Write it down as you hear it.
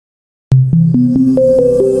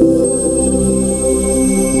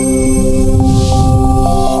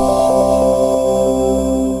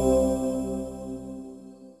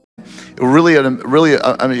Really,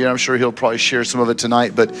 I mean, I'm sure he'll probably share some of it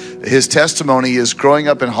tonight, but his testimony is growing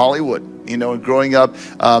up in Hollywood, and growing up,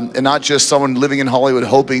 and not just someone living in Hollywood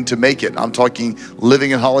hoping to make it. I'm talking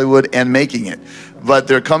living in Hollywood and making it. But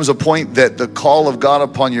there comes a point that the call of God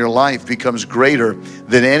upon your life becomes greater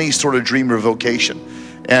than any sort of dream or vocation.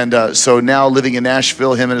 And so now living in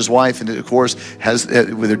Nashville, him and his wife, and of course has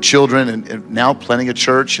with their children, and now planning a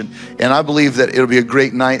church. And I believe that it'll be a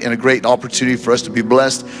great night and a great opportunity for us to be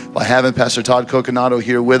blessed by having Pastor Todd Coconato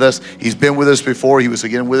here with us. He's been with us before. He was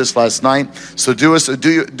again with us last night. So do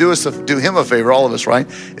him a favor, all of us, right?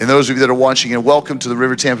 And those of you that are watching, and welcome to the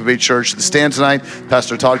River Tampa Bay Church. The stand tonight,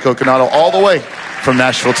 Pastor Todd Coconato, all the way from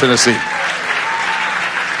Nashville, Tennessee.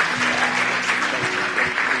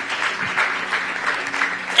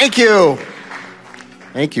 Thank you.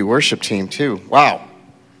 Thank you, worship team, too. Wow.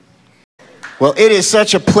 Well, it is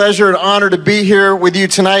such a pleasure and honor to be here with you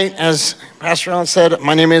tonight. As Pastor Allen said,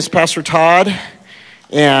 my name is Pastor Todd,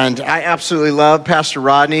 and I absolutely love Pastor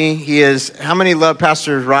Rodney. How many love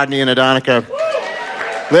Pastor Rodney and Adonica?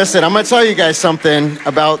 Listen, I'm going to tell you guys something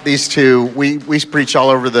about these two. We preach all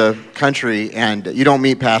over the country, and you don't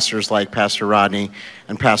meet pastors like Pastor Rodney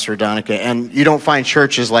and Pastor Adonica, and you don't find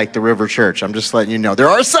churches like the River Church. I'm just letting you know. There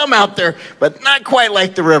are some out there, but not quite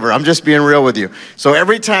like the River. I'm just being real with you. So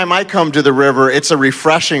every time I come to the River, it's a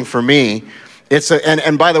refreshing for me.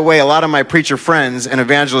 And by the way, a lot of my preacher friends and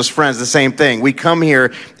evangelist friends, the same thing. We come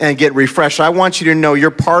here and get refreshed. I want you to know you're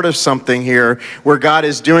part of something here where God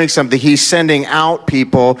is doing something. He's sending out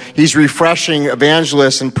people. He's refreshing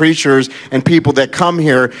evangelists and preachers and people that come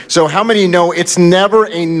here. So how many know it's never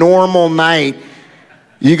a normal night?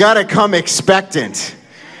 You got to come expectant.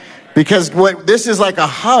 Because this is like a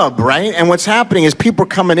hub, right? And what's happening is people are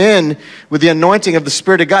coming in with the anointing of the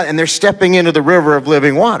Spirit of God, and they're stepping into the river of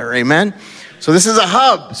living water. Amen? So this is a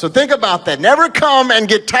hub. So think about that. Never come and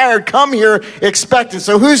get tired. Come here expectant.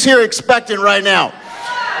 So who's here expectant right now?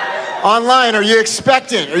 Online, are you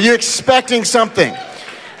expectant? Are you expecting something?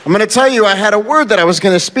 I'm going to tell you, I had a word that I was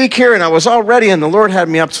going to speak here, and I was all ready, and the Lord had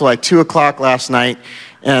me up to like 2 o'clock last night,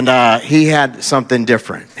 and he had something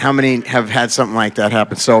different. How many have had something like that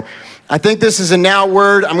happen? So I think this is a now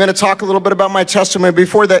word. I'm going to talk a little bit about my testimony.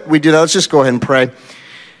 Before that we do that, let's just go ahead and pray.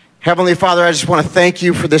 Heavenly Father, I just want to thank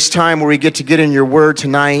you for this time where we get to get in your word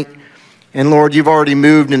tonight. And Lord, you've already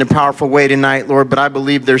moved in a powerful way tonight, Lord, but I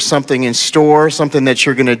believe there's something in store, something that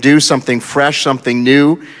you're going to do, something fresh, something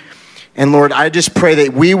new. And Lord, I just pray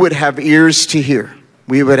that we would have ears to hear.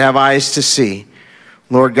 We would have eyes to see.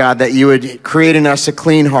 Lord God, that you would create in us a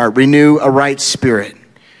clean heart, renew a right spirit.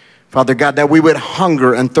 Father God, that we would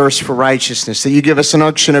hunger and thirst for righteousness, that you give us an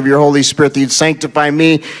unction of your Holy Spirit, that you'd sanctify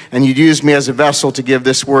me, and you'd use me as a vessel to give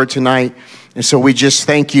this word tonight. And so we just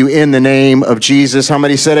thank you in the name of Jesus. How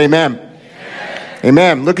many said amen? Amen.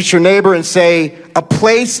 Amen. Look at your neighbor and say, a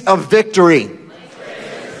place of victory.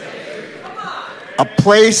 A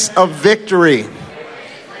place of victory.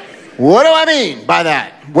 What do I mean by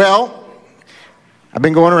that? Well, I've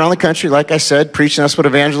been going around the country, like I said, preaching. That's what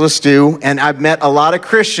evangelists do. And I've met a lot of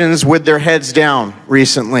Christians with their heads down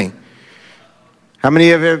recently. How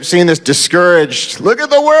many of you have seen this? Discouraged. Look at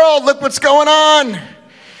the world. Look what's going on.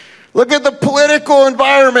 Look at the political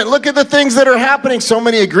environment. Look at the things that are happening. So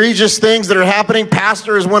many egregious things that are happening.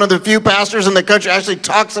 Pastor is one of the few pastors in the country actually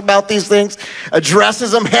talks about these things,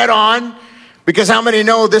 addresses them head on. Because how many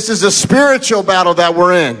know this is a spiritual battle that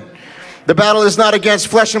we're in? The battle is not against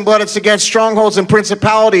flesh and blood, it's against strongholds and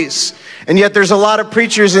principalities. And yet there's a lot of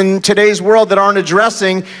preachers in today's world that aren't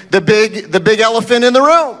addressing the big elephant in the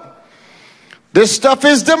room. This stuff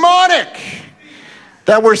is demonic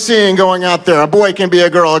that we're seeing going out there. A boy can be a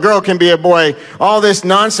girl can be a boy. All this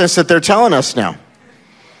nonsense that they're telling us now.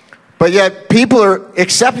 But yet people are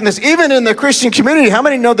accepting this, even in the Christian community. How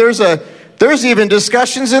many know there's even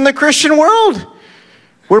discussions in the Christian world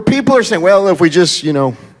where people are saying, well, if we just,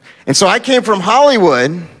 And so I came from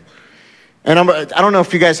Hollywood, and I don't know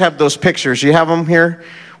if you guys have those pictures. You have them here?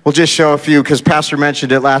 We'll just show a few because Pastor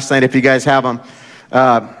mentioned it last night if you guys have them.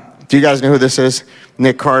 Do you guys know who this is?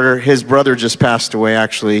 Nick Carter. His brother just passed away,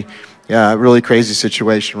 actually. Really crazy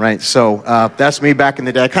situation, right? So that's me back in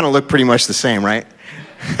the day. I kind of look pretty much the same, right?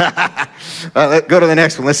 Go to the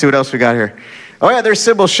next one. Let's see what else we got here. Oh, yeah, there's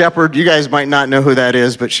Sybil Shepherd. You guys might not know who that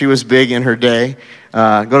is, but she was big in her day.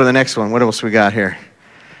 Go to the next one. What else we got here?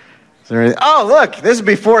 Oh, look, this is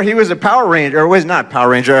before he was a Power Ranger, or was not Power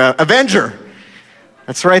Ranger, Avenger.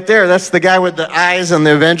 That's right there. That's the guy with the eyes on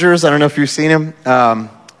the Avengers. I don't know if you've seen him.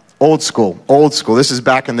 Old school, old school. This is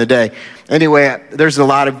back in the day. Anyway, there's a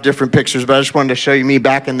lot of different pictures, but I just wanted to show you me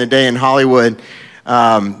back in the day in Hollywood.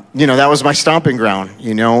 That was my stomping ground,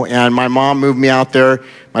 and my mom moved me out there.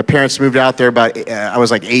 My parents moved out there I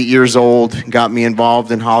was like 8 years old, got me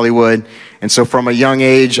involved in Hollywood. And so from a young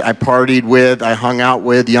age, I hung out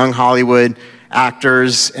with young Hollywood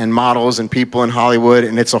actors and models and people in Hollywood.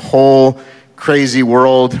 And it's a whole crazy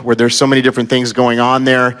world where there's so many different things going on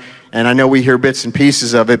there. And I know we hear bits and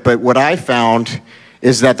pieces of it, but what I found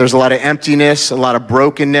is that there's a lot of emptiness, a lot of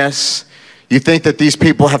brokenness. You think that these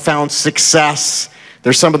people have found success.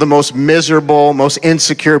 They're some of the most miserable, most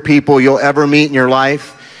insecure people you'll ever meet in your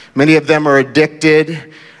life. Many of them are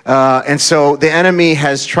addicted. And so the enemy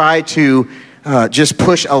has tried to just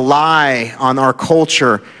push a lie on our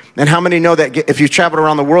culture. And how many know that if you travel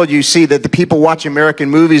around the world, you see that the people watch American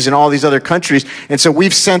movies in all these other countries. And so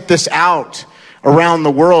we've sent this out around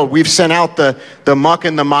the world. We've sent out the muck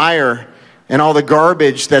and the mire and all the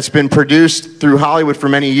garbage that's been produced through Hollywood for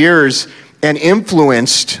many years and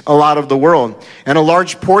influenced a lot of the world. And a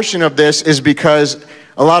large portion of this is because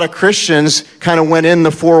a lot of Christians kind of went in the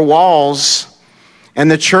four walls, and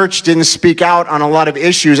the church didn't speak out on a lot of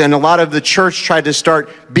issues, and a lot of the church tried to start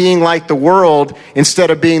being like the world instead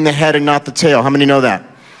of being the head and not the tail. How many know that?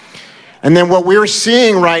 And then what we're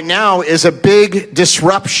seeing right now is a big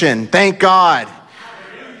disruption. Thank God.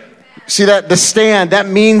 See that the stand, that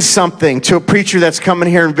means something to a preacher that's coming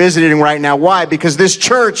here and visiting right now. Why? Because this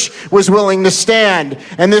church was willing to stand,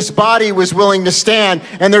 and this body was willing to stand.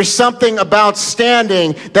 And there's something about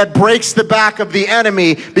standing that breaks the back of the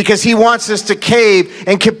enemy, because he wants us to cave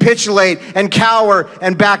and capitulate and cower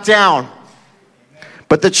and back down.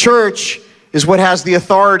 But the church is what has the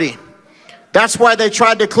authority. That's why they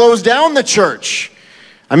tried to close down the church.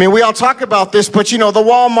 I mean, we all talk about this, but the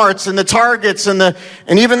Walmarts and the Targets and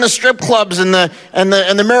even the strip clubs and the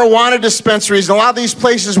marijuana dispensaries and a lot of these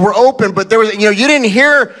places were open, but there was, you didn't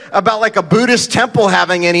hear about like a Buddhist temple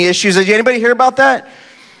having any issues. Did anybody hear about that?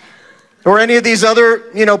 Or any of these other,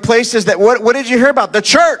 places that, what did you hear about? The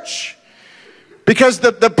church. Because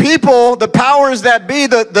the people, the powers that be,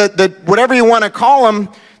 the whatever you want to call them,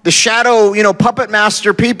 the shadow, puppet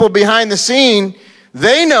master people behind the scene,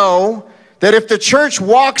 they know that if the church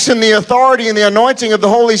walks in the authority and the anointing of the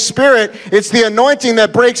Holy Spirit, it's the anointing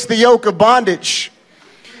that breaks the yoke of bondage.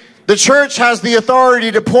 The church has the authority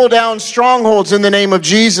to pull down strongholds in the name of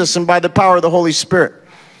Jesus and by the power of the Holy Spirit.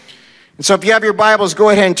 And so if you have your Bibles, go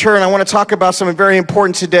ahead and turn. I want to talk about something very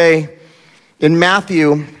important today in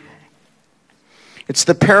Matthew. It's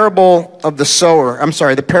the parable of the sower.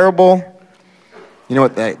 The parable,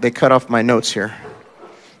 they cut off my notes here.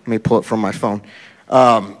 Let me pull it from my phone.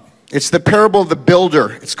 It's the parable of the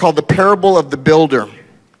builder. It's called the parable of the builder. How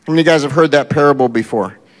many of you guys have heard that parable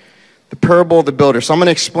before? The parable of the builder. So I'm going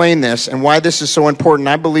to explain this and why this is so important.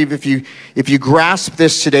 I believe if you grasp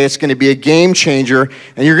this today, it's going to be a game changer,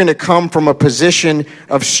 and you're going to come from a position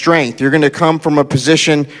of strength. You're going to come from a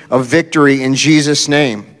position of victory in Jesus'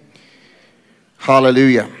 name.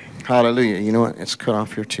 Hallelujah. Hallelujah. You know what? It's cut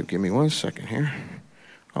off here too. Give me 1 second here.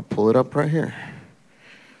 I'll pull it up right here.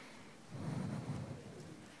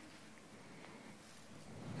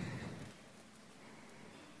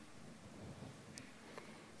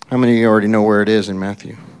 How many of you already know where it is in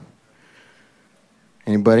Matthew?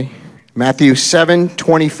 Anybody? Matthew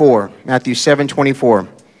 7:24. Matthew 7:24.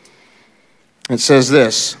 It says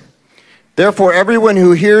this: "Therefore, everyone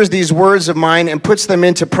who hears these words of mine and puts them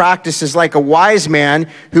into practice is like a wise man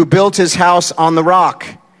who built his house on the rock.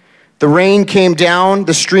 The rain came down,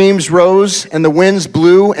 the streams rose, and the winds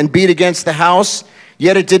blew and beat against the house,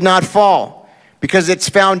 yet it did not fall, because its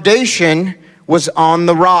foundation was on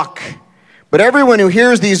the rock. But everyone who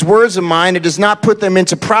hears these words of mine and does not put them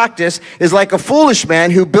into practice is like a foolish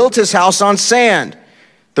man who built his house on sand.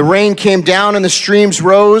 The rain came down and the streams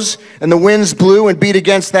rose and the winds blew and beat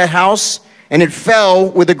against that house, and it fell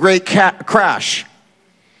with a great crash."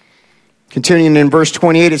 Continuing in verse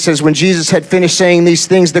 28, it says, "When Jesus had finished saying these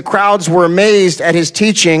things, the crowds were amazed at his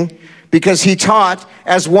teaching, because he taught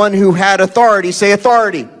as one who had authority." Say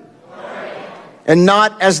authority. Authority. "And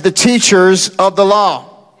not as the teachers of the law."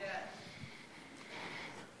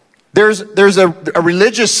 There's a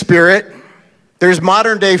religious spirit. There's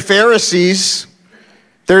modern day Pharisees.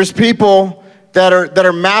 There's people that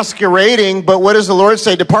are masquerading, but what does the Lord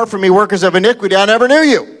say? "Depart from me, workers of iniquity, I never knew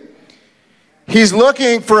you." He's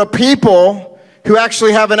looking for a people who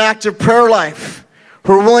actually have an active prayer life,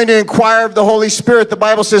 who are willing to inquire of the Holy Spirit. The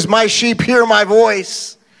Bible says, "My sheep hear my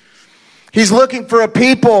voice." He's looking for a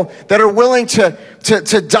people that are willing to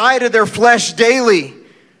die to their flesh daily,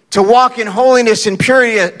 to walk in holiness and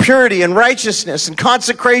purity and righteousness and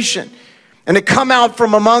consecration, and to come out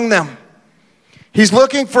from among them. He's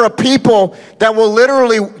looking for a people that will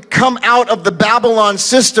literally come out of the Babylon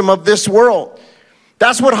system of this world.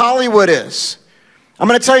 That's what Hollywood is. I'm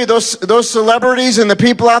going to tell you, those celebrities and the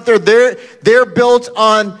people out there, they're built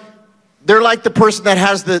on, they're like the person that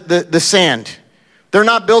has the sand. They're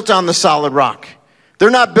not built on the solid rock. They're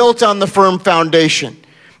not built on the firm foundation.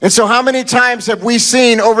 And so how many times have we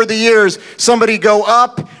seen over the years somebody go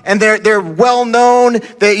up and they're well known,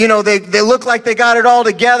 they look like they got it all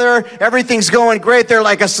together, everything's going great, they're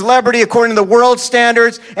like a celebrity according to the world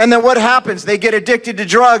standards, and then what happens? They get addicted to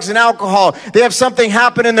drugs and alcohol. They have something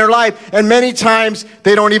happen in their life, and many times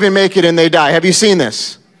they don't even make it and they die. Have you seen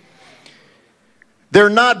this? They're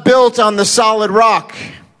not built on the solid rock.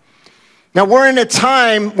 Now, we're in a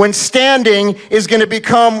time when standing is going to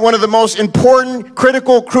become one of the most important,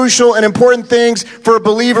 critical, crucial, and important things for a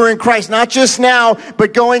believer in Christ. Not just now,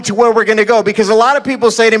 but going to where we're going to go. Because a lot of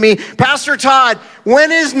people say to me, Pastor Todd, when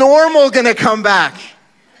is normal going to come back?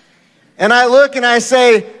 And I look and I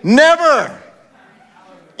say, never.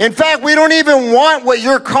 In fact, we don't even want what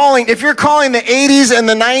you're calling. If you're calling the 80s and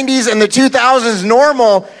the 90s and the 2000s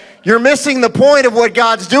normal, you're missing the point of what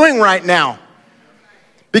God's doing right now.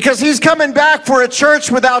 Because he's coming back for a church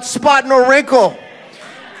without spot nor wrinkle.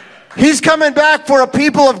 He's coming back for a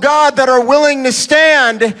people of God that are willing to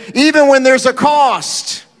stand even when there's a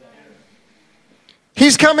cost.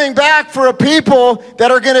 He's coming back for a people that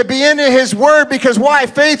are going to be into his word, because why?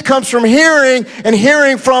 Faith comes from hearing, and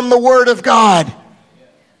hearing from the word of God.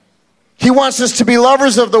 He wants us to be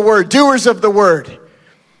lovers of the word, doers of the word.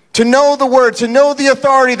 To know the word, to know the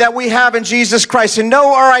authority that we have in Jesus Christ, to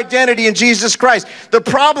know our identity in Jesus Christ. The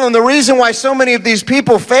problem, the reason why so many of these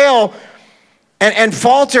people fail and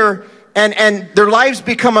falter and their lives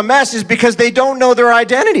become a mess is because they don't know their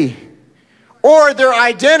identity. Or their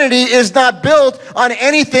identity is not built on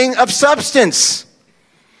anything of substance.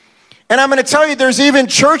 And I'm going to tell you, there's even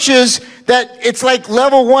churches that it's like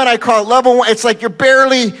level one, I call it level one. It's like you're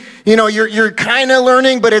barely, you're kind of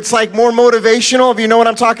learning, but it's like more motivational, if you know what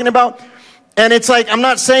I'm talking about. And it's like, I'm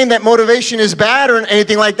not saying that motivation is bad or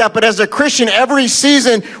anything like that, but as a Christian, every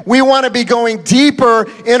season, we want to be going deeper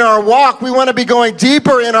in our walk. We want to be going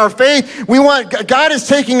deeper in our faith. God is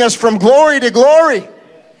taking us from glory to glory.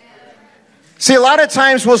 See, a lot of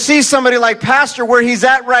times we'll see somebody like Pastor where he's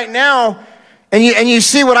at right now, and you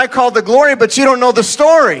see what I call the glory, but you don't know the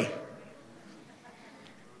story.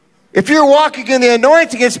 If you're walking in the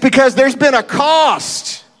anointing, it's because there's been a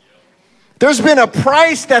cost. There's been a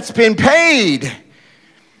price that's been paid.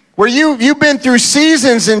 Where you've been through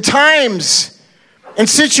seasons and times and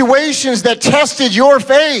situations that tested your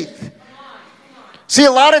faith. See,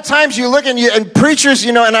 a lot of times you look and preachers,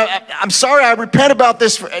 and I'm sorry, I repent about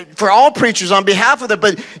this for all preachers on behalf of them,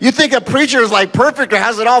 but you think a preacher is like perfect or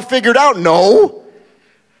has it all figured out. No,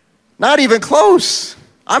 not even close.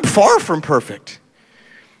 I'm far from perfect.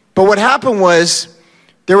 But what happened was,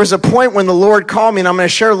 there was a point when the Lord called me, and I'm going to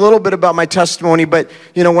share a little bit about my testimony, but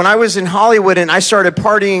when I was in Hollywood and I started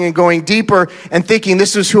partying and going deeper and thinking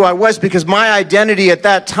this is who I was, because my identity at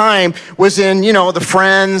that time was in, the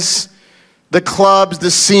friends, the clubs,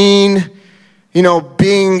 the scene,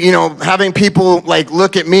 being, having people like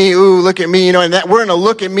look at me, ooh, look at me, and that we're in a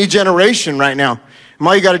look at me generation right now. And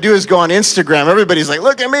all you got to do is go on Instagram. Everybody's like,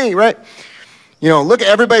 look at me, right? Look at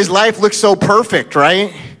everybody's life looks so perfect,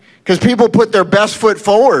 right? Because people put their best foot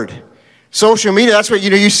forward. Social media, that's what,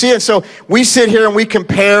 you see it. So we sit here and we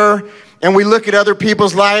compare and we look at other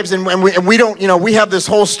people's lives and we don't, we have this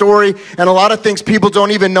whole story, and a lot of things people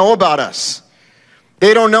don't even know about us.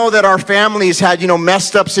 They don't know that our families had,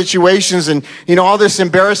 messed up situations and, all this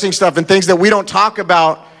embarrassing stuff and things that we don't talk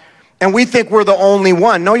about, and we think we're the only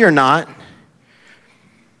one. No, you're not.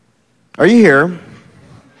 Are you here?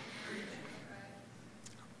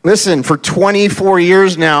 Listen, for 24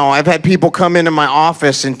 years now, I've had people come into my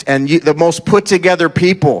office and the most put together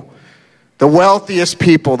people, the wealthiest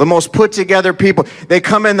people, the most put together people, they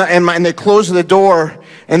come in and they close the door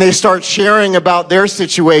and they start sharing about their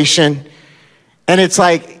situation. And it's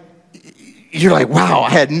like, you're like, wow, I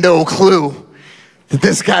had no clue that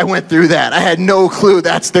this guy went through that. I had no clue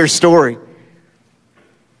that's their story.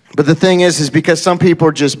 But the thing is because some people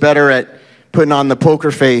are just better at putting on the poker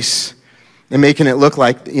face and making it look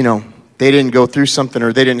like, they didn't go through something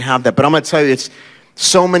or they didn't have that. But I'm going to tell you,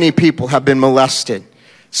 so many people have been molested.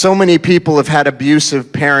 So many people have had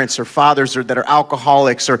abusive parents or fathers or that are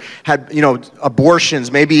alcoholics or had,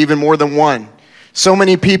 abortions, maybe even more than one. So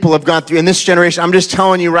many people have gone through in this generation. I'm just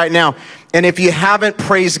telling you right now. And if you haven't,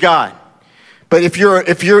 praise God. But if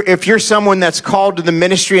you're someone that's called to the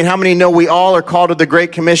ministry, and how many know we all are called to the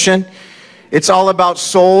Great Commission? It's all about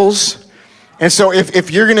souls. And so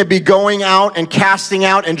if you're going to be going out and casting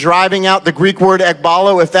out and driving out, the Greek word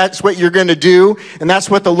ekbalo, if that's what you're going to do, and that's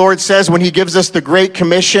what the Lord says when he gives us the Great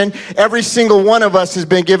Commission, every single one of us has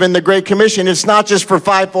been given the Great Commission. It's not just for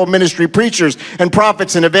fivefold ministry preachers and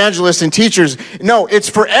prophets and evangelists and teachers. No, it's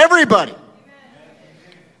for everybody.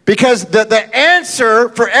 Because the answer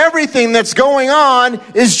for everything that's going on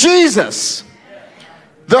is Jesus.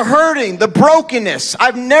 The hurting, the brokenness.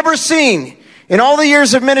 I've never seen in all the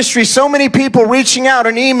years of ministry so many people reaching out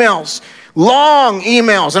in emails, long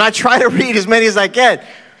emails, and I try to read as many as I can.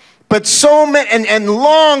 But so many, and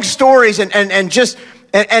long stories,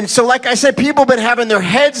 and so like I said, people have been having their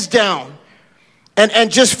heads down.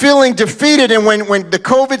 And just feeling defeated. And when the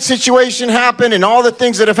COVID situation happened and all the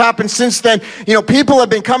things that have happened since then, people have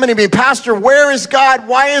been coming to me, Pastor, where is God?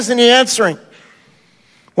 Why isn't he answering?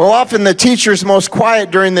 Well, often the teacher's most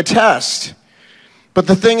quiet during the test. But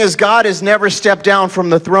the thing is, God has never stepped down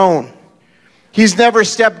from the throne. He's never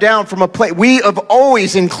stepped down from a place. We have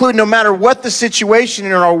always, no matter what the situation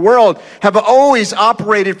in our world, have always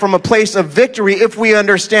operated from a place of victory if we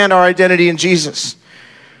understand our identity in Jesus.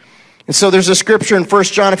 And so there's a scripture in 1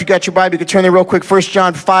 John, if you got your Bible, you can turn there real quick, 1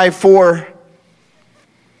 John 5:4.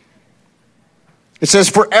 It says,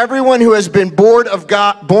 for everyone who has been born of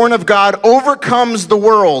God overcomes the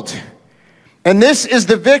world. And this is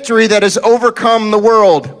the victory that has overcome the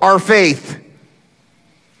world, our faith.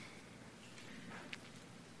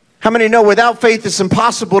 How many know without faith it's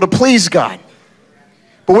impossible to please God?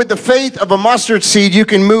 But with the faith of a mustard seed, you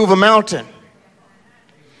can move a mountain.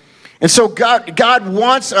 And so God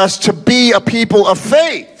wants us to be a people of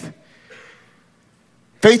faith.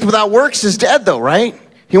 Faith without works is dead though, right?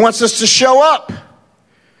 He wants us to show up.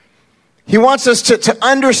 He wants us to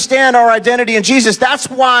understand our identity in Jesus. That's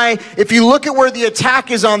why if you look at where the attack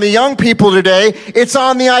is on the young people today, it's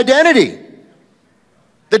on the identity.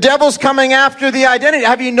 The devil's coming after the identity.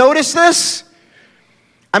 Have you noticed this?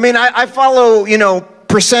 I mean, I follow,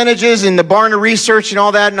 percentages and the Barna research and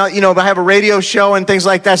all that. And, I have a radio show and things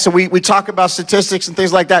like that. So we talk about statistics and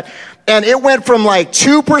things like that. And it went from like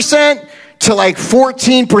 2% to like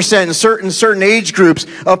 14% in certain age groups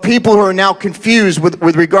of people who are now confused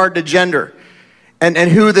with regard to gender and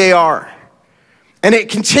who they are. And it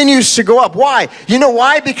continues to go up. Why? You know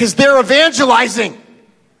why? Because they're evangelizing.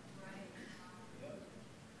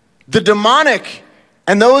 The demonic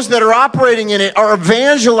and those that are operating in it are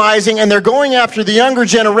evangelizing, and they're going after the younger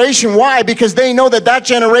generation. Why? Because they know that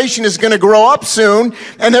generation is going to grow up soon,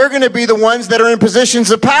 and they're going to be the ones that are in positions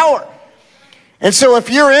of power. And so if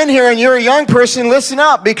you're in here and you're a young person, listen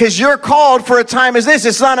up, because you're called for a time as this.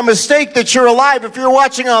 It's not a mistake that you're alive. If you're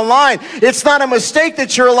watching online, it's not a mistake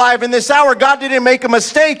that you're alive in this hour. God didn't make a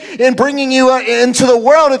mistake in bringing you into the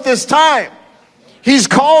world at this time. He's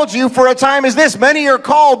called you for a time as this. Many are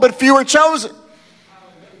called, but few are chosen.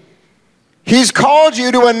 He's called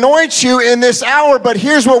you to anoint you in this hour, but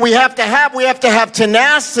here's what we have to have. We have to have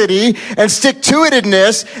tenacity and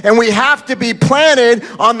stick-to-itiveness, and we have to be planted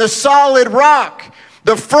on the solid rock.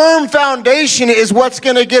 The firm foundation is what's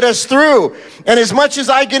going to get us through. And as much as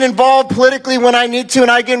I get involved politically when I need to, and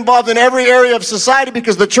I get involved in every area of society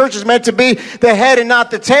because the church is meant to be the head and not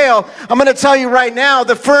the tail, I'm going to tell you right now,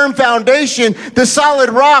 the firm foundation, the solid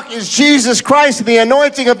rock is Jesus Christ and the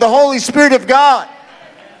anointing of the Holy Spirit of God.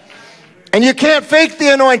 And you can't fake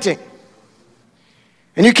the anointing.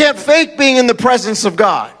 And you can't fake being in the presence of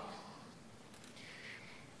God.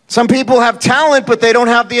 Some people have talent, but they don't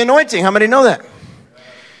have the anointing. How many know that?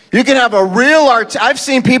 You can have a real I've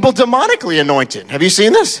seen people demonically anointed. Have you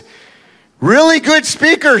seen this? Really good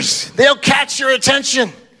speakers. They'll catch your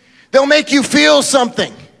attention. They'll make you feel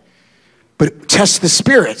something. But test the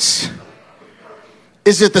spirits.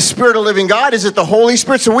 Is it the Spirit of living God? Is it the Holy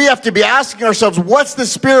Spirit? So we have to be asking ourselves, what's the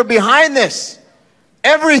Spirit behind this?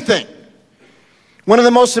 Everything. One of the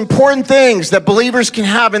most important things that believers can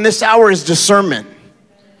have in this hour is discernment.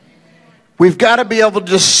 We've got to be able to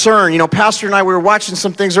discern. Pastor and I, we were watching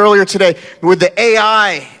some things earlier today with the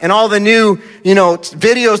AI and all the new,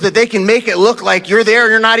 videos that they can make it look like you're there and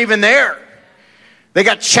you're not even there. They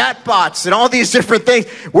got chat bots and all these different things.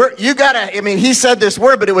 He said this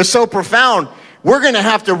word, but it was so profound. We're going to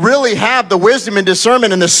have to really have the wisdom and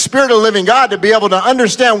discernment and the Spirit of the living God to be able to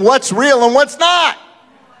understand what's real and what's not.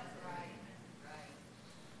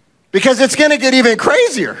 Because it's going to get even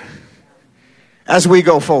crazier as we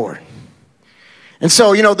go forward. And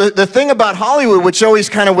so, the thing about Hollywood, which always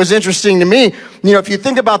kind of was interesting to me, if you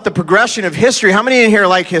think about the progression of history, how many in here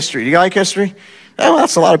like history? Do you like history? Oh,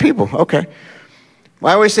 that's a lot of people. Okay.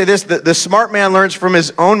 Well, I always say this, the smart man learns from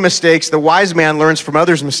his own mistakes, the wise man learns from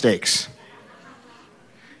others' mistakes.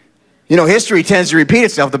 You know, history tends to repeat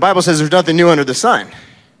itself. The Bible says there's nothing new under the sun.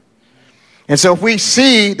 And so if we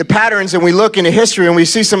see the patterns and we look into history and we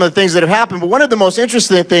see some of the things that have happened, but one of the most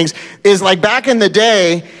interesting things is like back in the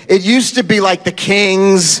day, it used to be like the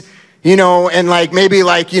kings, you know, and like maybe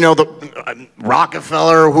like, you know, the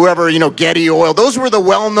Rockefeller or whoever, you know, Getty Oil. Those were the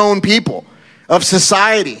well-known people of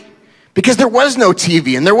society because there was no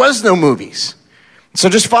TV and there was no movies. So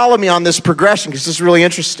just follow me on this progression because this is really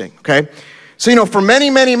interesting, okay? So, you know, for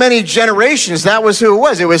many, many, many generations, that was who it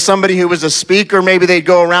was. It was somebody who was a speaker. Maybe they'd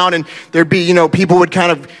go around and there'd be, you know, people would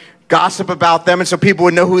kind of gossip about them. And so people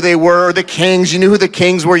would know who they were, or the kings. You knew who the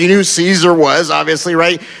kings were. You knew who Caesar was, obviously,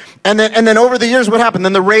 right? And then over the years, what happened?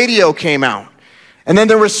 Then the radio came out. And then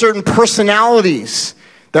there were certain personalities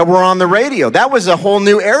that were on the radio. That was a whole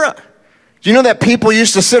new era. Do you know that people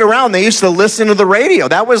used to sit around? They used to listen to the radio.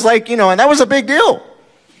 That was like, you know, and that was a big deal.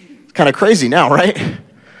 Kind of crazy now, right?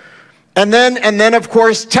 And then, of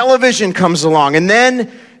course, television comes along. And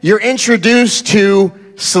then you're introduced to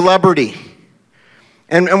celebrity.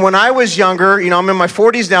 And when I was younger, you know, I'm in my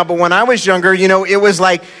 40s now, but when I was younger, you know, it was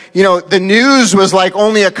like, you know, the news was like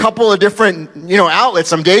only a couple of different, you know,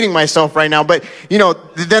 outlets. I'm dating myself right now. But, you know,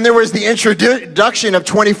 then there was the introduction of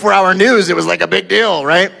 24-hour news. It was like a big deal,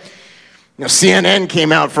 right? You know, CNN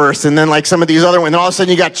came out first, and then like some of these other ones. And all of a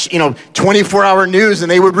sudden you got, you know, 24-hour news, and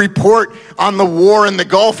they would report on the war in the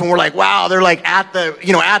Gulf, and we're like, wow, they're like at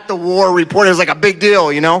the war report. It was like a big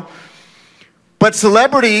deal, you know. But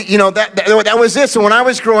celebrity, you know, that was it. So when I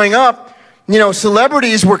was growing up, you know,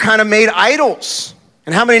 celebrities were kind of made idols.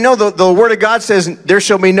 And how many know the Word of God says, there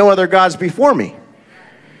shall be no other gods before me?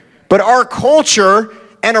 But our culture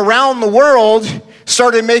and around the world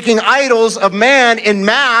started making idols of man in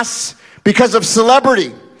mass because of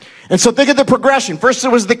celebrity. And so think of the progression. First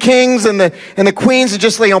it was the kings and the queens, and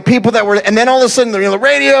just, you know, people that were, and then all of a sudden they're on the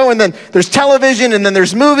radio, and then there's television, and then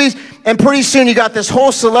there's movies, and pretty soon you got this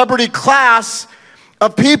whole celebrity class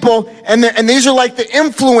of people, and these are like the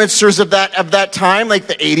influencers of that time, like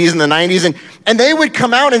the 80s and the 90s, and they would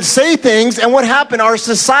come out and say things, and what happened? Our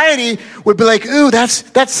society would be like, ooh,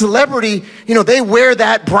 that's celebrity, you know, they wear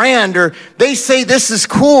that brand, or they say this is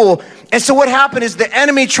cool. And so what happened is the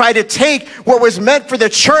enemy tried to take what was meant for the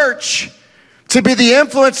church to be the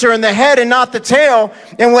influencer and the head and not the tail.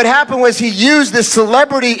 And what happened was he used this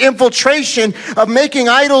celebrity infiltration of making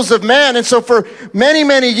idols of man. And so for many,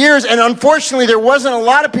 many years, and unfortunately there wasn't a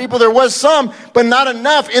lot of people, there was some, but not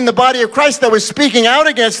enough in the body of Christ that was speaking out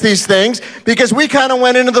against these things, because we kind of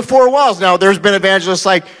went into the four walls. Now there's been evangelists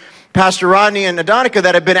like Pastor Rodney and Adonica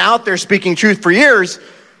that have been out there speaking truth for years,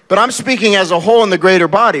 but I'm speaking as a whole in the greater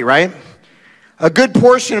body, right? A good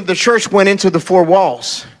portion of the church went into the four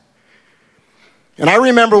walls. And I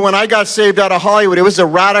remember when I got saved out of Hollywood, it was a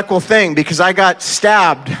radical thing because I got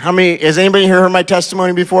stabbed. Has anybody here heard my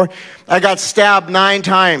testimony before? I got stabbed 9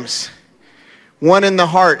 times. One in the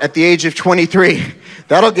heart at the age of 23.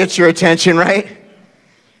 That'll get your attention, right?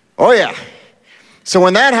 Oh yeah. So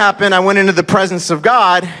when that happened, I went into the presence of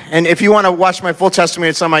God. And if you want to watch my full testimony,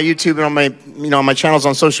 it's on my YouTube and on my, you know, on my channels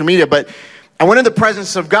on social media. But I went in the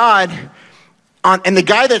presence of God, and the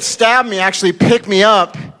guy that stabbed me actually picked me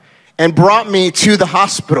up and brought me to the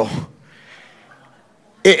hospital.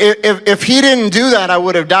 If he didn't do that, I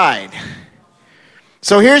would have died.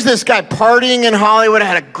 So here's this guy partying in Hollywood. I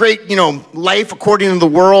had a great, you know, life according to the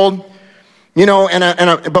world, you know,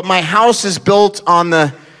 but my house is built on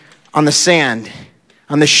the sand,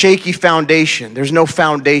 on the shaky foundation. There's no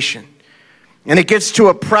foundation. And it gets to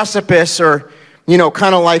a precipice, or, you know,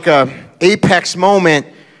 kind of like a apex moment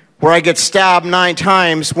where I get stabbed 9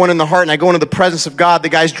 times, one in the heart, and I go into the presence of God. The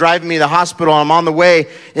guy's driving me to the hospital. I'm on the way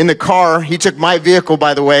in the car. He took my vehicle,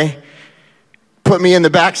 by the way, put me in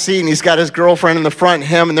the back seat, and he's got his girlfriend in the front,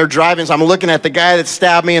 and they're driving. So I'm looking at the guy that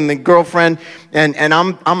stabbed me and the girlfriend, and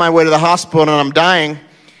I'm on my way to the hospital, and I'm dying.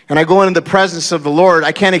 And I go into the presence of the Lord.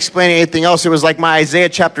 I can't explain anything else. It was like my Isaiah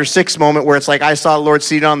chapter 6 moment where it's like, I saw the Lord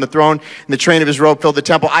seated on the throne and the train of his robe filled the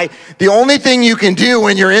temple. The only thing you can do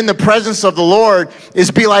when you're in the presence of the Lord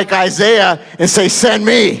is be like Isaiah and say, send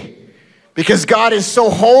me. Because God is so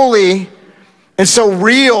holy and so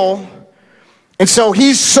real. And so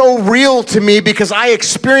he's so real to me because I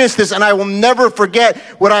experienced this, and I will never forget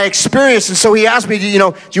what I experienced. And so he asked me, do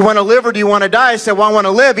you want to live or do you want to die? I said, well, I want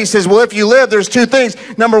to live. He says, well, if you live, there's 2 things.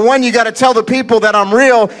 Number 1, you got to tell the people that I'm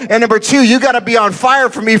real. And number 2, you got to be on fire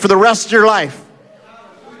for me for the rest of your life.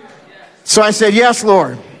 So I said, yes,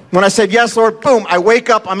 Lord. When I said, yes, Lord, boom, I wake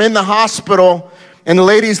up, I'm in the hospital, and the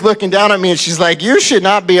lady's looking down at me, and she's like, you should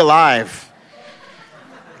not be alive.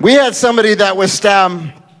 We had somebody that was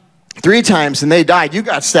stabbed 3 times and they died. You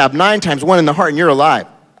got stabbed 9 times, 1 in the heart, and you're alive.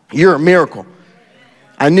 You're a miracle.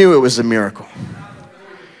 I knew it was a miracle.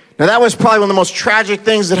 Now that was probably one of the most tragic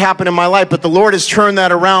things that happened in my life, but the Lord has turned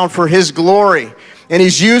that around for His glory. And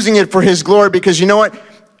He's using it for His glory because you know what?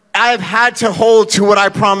 I've had to hold to what I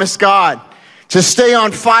promised God, to stay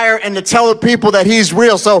on fire and to tell the people that He's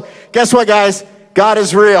real. So guess what, guys? God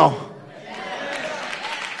is real.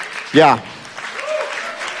 Yeah.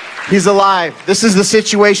 He's alive. This is the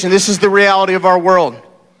situation. This is the reality of our world.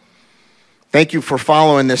 Thank you for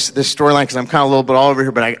following this storyline because I'm kind of a little bit all over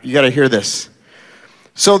here, but you got to hear this.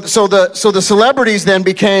 So the celebrities then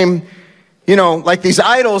became, like these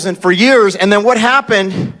idols, and for years, and then what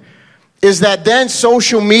happened is that then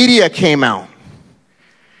social media came out.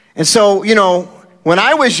 And so, when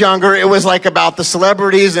I was younger, it was like about the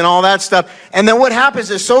celebrities and all that stuff. And then what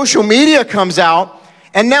happens is social media comes out,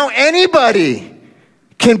 and now anybody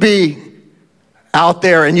can be out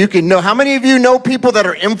there, and you can know. How many of you know people that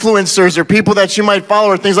are influencers or people that you might follow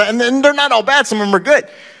or things like that? And they're not all bad. Some of them are good.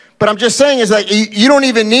 But I'm just saying is like, you don't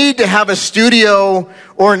even need to have a studio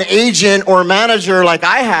or an agent or a manager like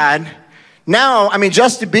I had. Now,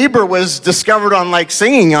 Justin Bieber was discovered on like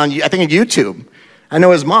singing on, I think, on YouTube. I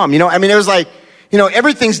know his mom, it was like,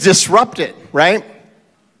 everything's disrupted, right?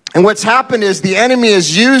 And what's happened is the enemy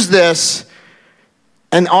has used this,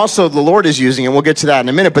 and also the Lord is using it. We'll get to that in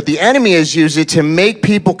a minute. But the enemy has used it to make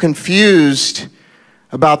people confused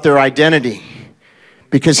about their identity,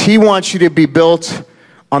 because he wants you to be built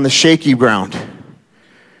on the shaky ground.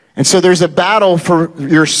 And so there's a battle for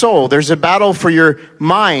your soul. There's a battle for your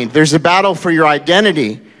mind. There's a battle for your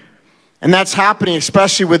identity. And that's happening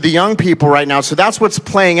especially with the young people right now. So that's what's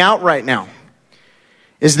playing out right now,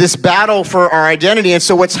 is this battle for our identity. And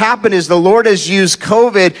so what's happened is the Lord has used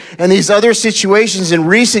COVID and these other situations in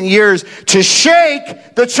recent years to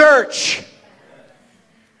shake the church.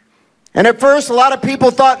 And at first, a lot of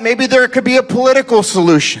people thought maybe there could be a political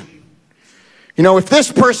solution. If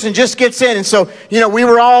this person just gets in. And so, we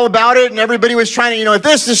were all about it, and everybody was trying to, if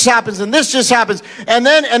this just happens and this just happens. And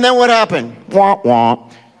then what happened? Womp,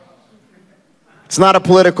 womp. It's not a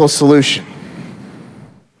political solution.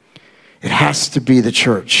 It has to be the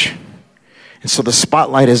church. And so the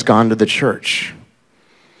spotlight has gone to the church.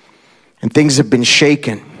 And things have been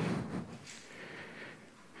shaken.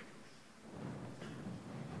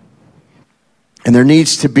 And there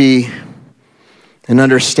needs to be an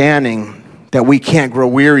understanding that we can't grow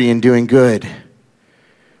weary in doing good.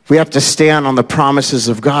 We have to stand on the promises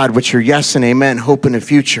of God, which are yes and amen, hope in the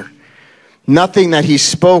future. Nothing that He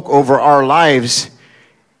spoke over our lives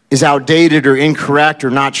is outdated or incorrect or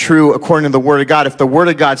not true according to the Word of God. If the Word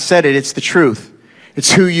of God said it, it's the truth.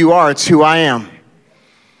 It's who you are. It's who I am.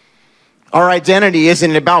 Our identity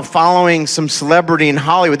isn't about following some celebrity in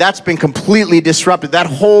Hollywood. That's been completely disrupted.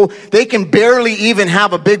 They can barely even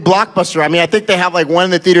have a big blockbuster. I think they have like one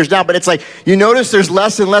in the theaters now, but it's like, you notice there's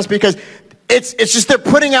less and less because it's just they're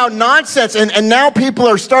putting out nonsense. And now people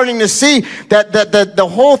are starting to see that the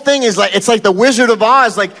whole thing is like, it's like the Wizard of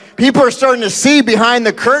Oz. Like people are starting to see behind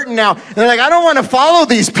the curtain now. And they're like, I don't want to follow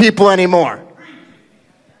these people anymore.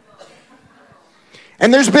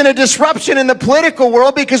 And there's been a disruption in the political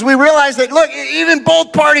world because we realize that, look, even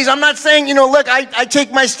both parties, I'm not saying, look, I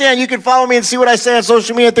take my stand. You can follow me and see what I say on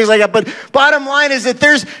social media and things like that. But bottom line is that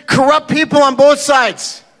there's corrupt people on both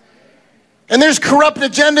sides. And there's corrupt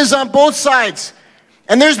agendas on both sides.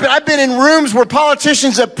 And I've been in rooms where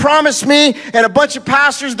politicians have promised me and a bunch of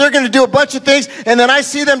pastors, they're going to do a bunch of things. And then I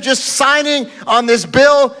see them just signing on this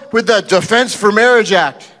bill with the Defense for Marriage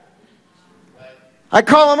Act. I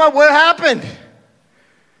call them up, what happened?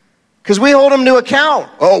 Because we hold them to account.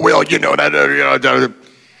 Oh, well, that.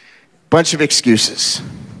 Bunch of excuses.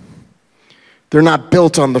 They're not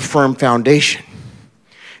built on the firm foundation.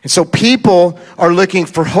 And so people are looking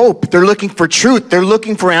for hope. They're looking for truth. They're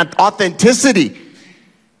looking for authenticity.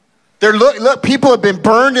 Look, people have been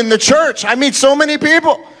burned in the church. I meet so many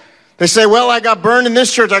people. They say, well, I got burned in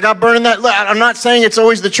this church. I got burned in that. Look, I'm not saying it's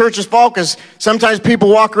always the church's fault, because sometimes people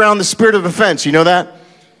walk around the spirit of offense. You know that?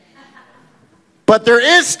 But there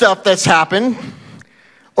is stuff that's happened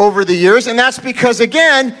over the years, and that's because,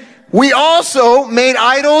 again, we also made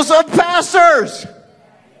idols of pastors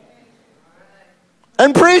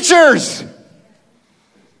and preachers.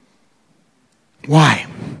 Why?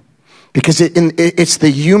 Because it's the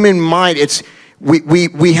human mind.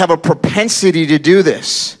 We have a propensity to do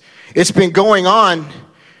this. It's been going on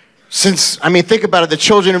since, think about it, the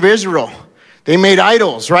children of Israel. They made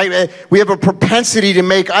idols, right? We have a propensity to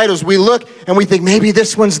make idols. We look and we think, maybe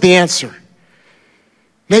this one's the answer.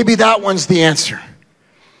 Maybe that one's the answer.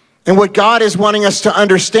 And what God is wanting us to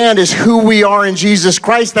understand is who we are in Jesus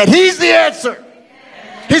Christ, that He's the answer.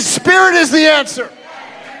 His Spirit is the answer.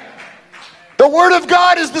 The Word of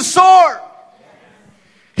God is the sword.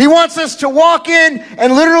 He wants us to walk in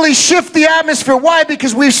and literally shift the atmosphere. Why?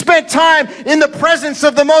 Because we've spent time in the presence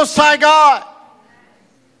of the Most High God.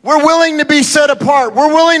 We're willing to be set apart.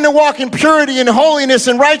 We're willing to walk in purity and holiness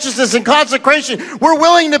and righteousness and consecration. We're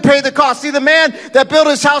willing to pay the cost. See, the man that built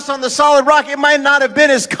his house on the solid rock, it might not have been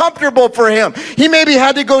as comfortable for him. He maybe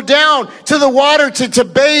had to go down to the water to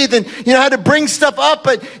bathe and, had to bring stuff up.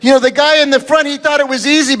 But, the guy in the front, he thought it was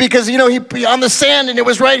easy because, he on the sand and it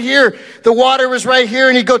was right here. The water was right here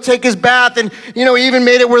and he'd go take his bath and, he even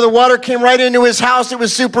made it where the water came right into his house. It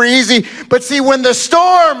was super easy. But see, when the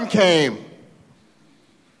storm came,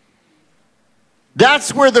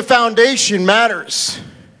 that's where the foundation matters.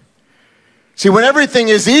 See, when everything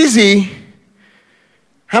is easy,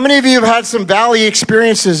 how many of you have had some valley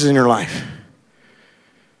experiences in your life?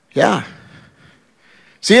 Yeah.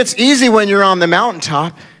 See, it's easy when you're on the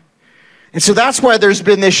mountaintop. And so that's why there's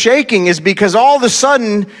been this shaking, is because all of a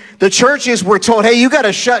sudden the churches were told, hey, you got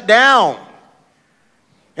to shut down.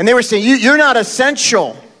 And they were saying, you're not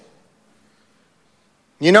essential.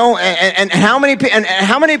 And how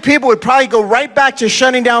many people would probably go right back to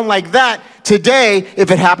shutting down like that today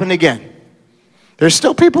if it happened again? There's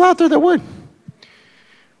still people out there that would.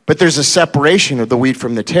 But there's a separation of the wheat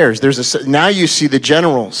from the tares. Now you see the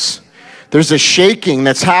generals. There's a shaking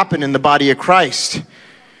that's happened in the body of Christ.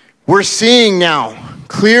 We're seeing now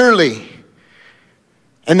clearly,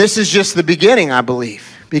 and this is just the beginning, I believe.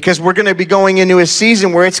 Because we're going to be going into a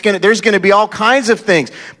season where there's going to be all kinds of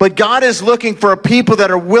things. But God is looking for a people that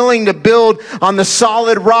are willing to build on the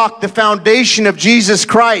solid rock, the foundation of Jesus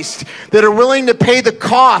Christ, that are willing to pay the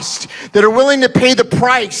cost, that are willing to pay the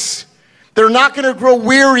price. They're not going to grow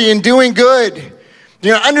weary in doing good.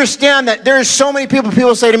 Understand that there's so many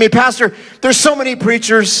people say to me, Pastor, there's so many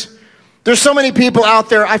preachers. There's so many people out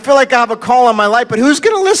there. I feel like I have a call on my life, but who's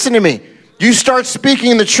going to listen to me? You start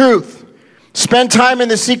speaking the truth. Spend time in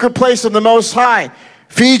the secret place of the Most High.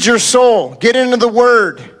 Feed your soul. Get into the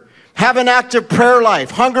Word. Have an active prayer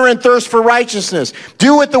life. Hunger and thirst for righteousness.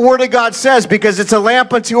 Do what the Word of God says because it's a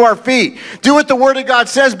lamp unto our feet. Do what the Word of God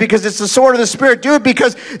says because it's the sword of the Spirit. Do it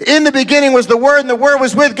because in the beginning was the Word, and the Word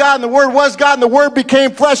was with God, and the Word was God, and the Word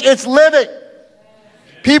became flesh. It's living.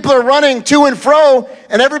 People are running to and fro,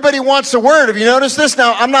 and everybody wants a word. Have you noticed this?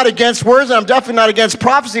 Now, I'm not against words, and I'm definitely not against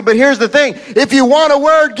prophecy, but here's the thing. If you want a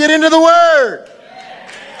word, get into the Word.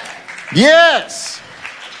 Yes.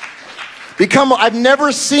 I've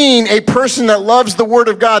never seen a person that loves the Word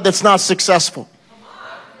of God that's not successful.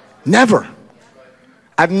 Never.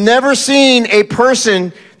 I've never seen a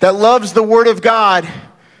person that loves the Word of God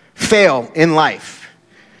fail in life.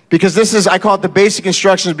 Because I call it the basic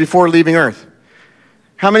instructions before leaving earth.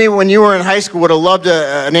 How many, when you were in high school, would have loved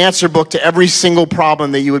an answer book to every single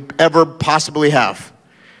problem that you would ever possibly have?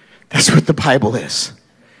 That's what the Bible is.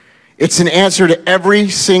 It's an answer to every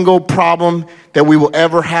single problem that we will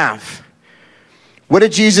ever have. What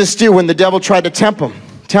did Jesus do when the devil tried to tempt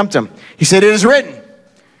him? He said, it is written.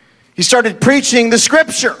 He started preaching the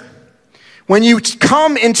scripture. When you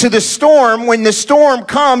come into the storm, when the storm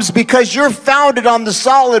comes, because you're founded on the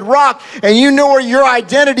solid rock and you know your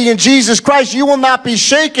identity in Jesus Christ, you will not be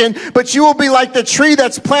shaken, but you will be like the tree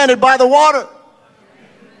that's planted by the water.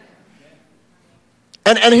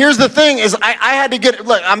 And here's the thing is I had to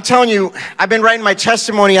look, I'm telling you, I've been writing my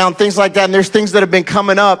testimony out and things like that, and there's things that have been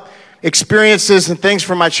coming up, experiences and things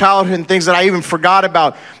from my childhood and things that I even forgot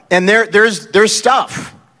about. And there's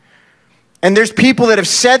stuff. And there's people that have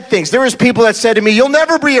said things. There was people that said to me, you'll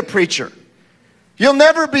never be a preacher. You'll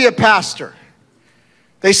never be a pastor.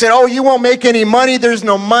 They said, oh, you won't make any money. There's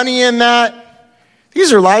no money in that.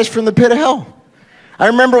 These are lies from the pit of hell. I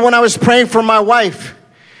remember when I was praying for my wife,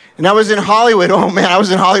 and I was in Hollywood. Oh, man, I was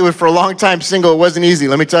in Hollywood for a long time single. It wasn't easy,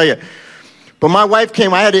 let me tell you. But my wife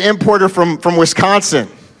came. I had to import her from Wisconsin.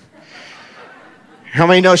 How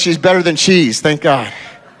many know she's better than cheese? Thank God.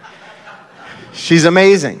 She's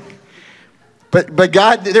amazing. But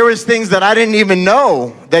God, there was things that I didn't even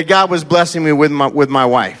know that God was blessing me with my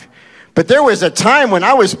wife. But there was a time when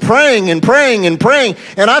I was praying and praying and praying,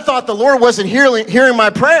 and I thought the Lord wasn't hearing my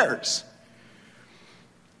prayers.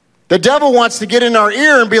 The devil wants to get in our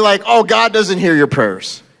ear and be like, oh, God doesn't hear your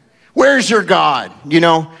prayers. Where's your God?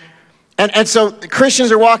 And so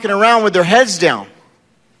Christians are walking around with their heads down.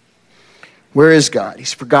 Where is God?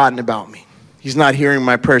 He's forgotten about me. He's not hearing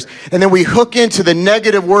my prayers. And then we hook into the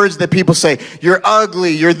negative words that people say. You're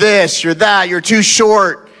ugly, you're this, you're that, you're too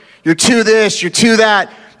short, you're too this, you're too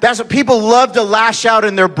that. That's what people love to lash out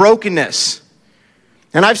in their brokenness.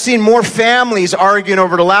 And I've seen more families arguing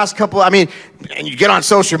over the last couple, and you get on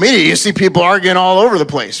social media, you see people arguing all over the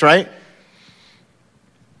place, right?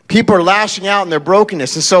 People are lashing out in their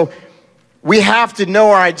brokenness. And so we have to know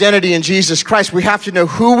our identity in Jesus Christ. We have to know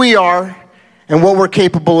who we are and what we're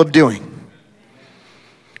capable of doing.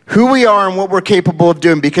 Who we are and what we're capable of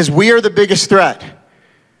doing, because we are the biggest threat.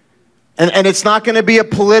 And it's not going to be a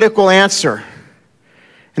political answer.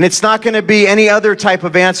 And it's not going to be any other type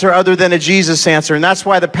of answer other than a Jesus answer. And that's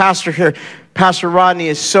why the pastor here, Pastor Rodney,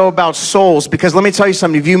 is so about souls. Because let me tell you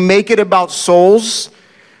something. If you make it about souls,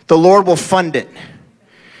 the Lord will fund it.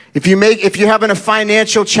 If you're having a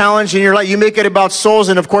financial challenge in your life, you make it about souls.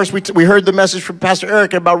 And of course, we heard the message from Pastor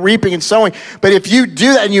Eric about reaping and sowing. But if you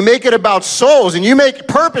do that and you make it about souls and you make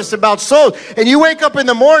purpose about souls, and you wake up in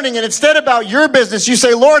the morning and instead about your business, you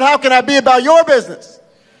say, Lord, how can I be about your business?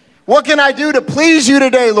 What can I do to please you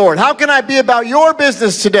today, Lord? How can I be about your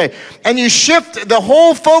business today? And you shift the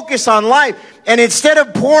whole focus on life. And instead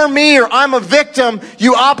of poor me or I'm a victim,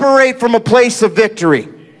 you operate from a place of victory.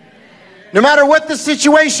 No matter what the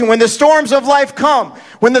situation, when the storms of life come,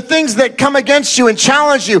 when the things that come against you and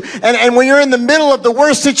challenge you, and when you're in the middle of the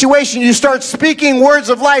worst situation, you start speaking words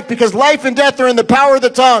of life, because life and death are in the power of the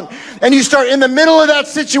tongue. And you start in the middle of that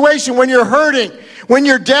situation when you're hurting, when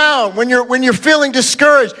you're down, when you're feeling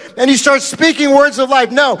discouraged, and you start speaking words of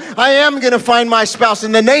life. No, I am going to find my spouse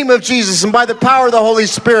in the name of Jesus and by the power of the Holy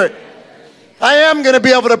Spirit. I am going to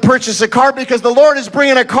be able to purchase a car because the Lord is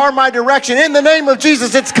bringing a car my direction. In the name of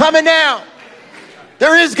Jesus, it's coming now.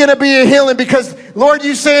 There is going to be a healing because, Lord,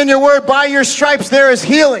 you say in your word, by your stripes there is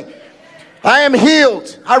healing. I am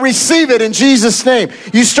healed. I receive it in Jesus' name.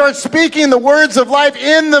 You start speaking the words of life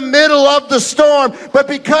in the middle of the storm, but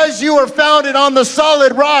because you are founded on the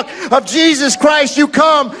solid rock of Jesus Christ, you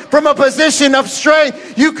come from a position of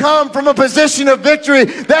strength. You come from a position of victory.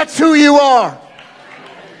 That's who you are.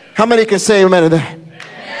 How many can say amen to that?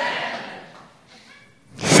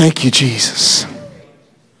 Thank you, Jesus.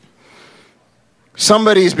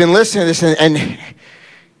 Somebody's been listening to this and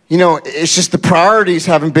you know, it's just the priorities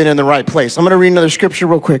haven't been in the right place. I'm going to read another scripture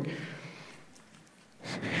real quick.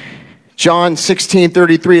 John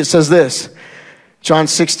 16:33, it says this. John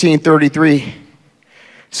 16:33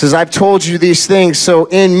 says, I've told you these things so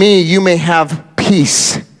in me you may have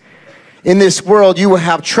peace. In this world you will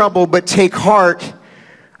have trouble, but take heart.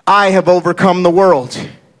 I have overcome the world.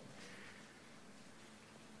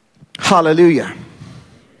 Hallelujah.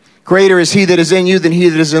 Greater is he that is in you than he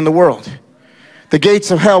that is in the world. The gates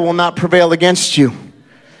of hell will not prevail against you.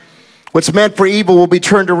 What's meant for evil will be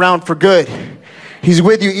turned around for good. He's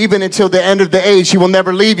with you even until the end of the age. He will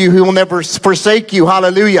never leave you. He will never forsake you.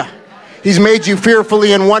 Hallelujah. He's made you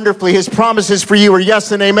fearfully and wonderfully. His promises for you are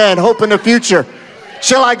yes and amen. Hope in the future.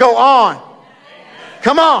 Shall I go on?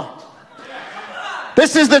 Come on.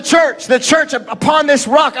 This is the church. The church, upon this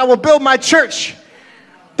rock I will build my church.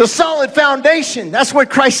 The solid foundation. That's what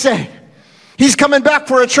Christ said. He's coming back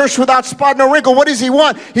for a church without spot nor wrinkle. What does he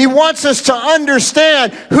want? He wants us to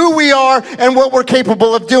understand who we are and what we're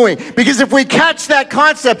capable of doing. Because if we catch that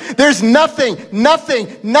concept, there's nothing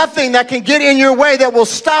that can get in your way that will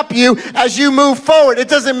stop you as you move forward. It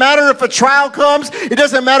doesn't matter if a trial comes. It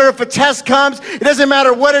doesn't matter if a test comes. It doesn't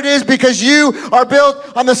matter what it is, because you are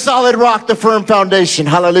built on the solid rock, the firm foundation.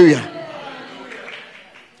 Hallelujah.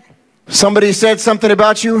 Somebody said something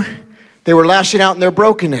about you. They were lashing out in their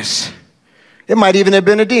brokenness. It might even have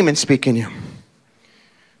been a demon speaking to you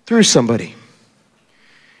through somebody.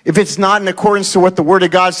 If it's not in accordance to what the Word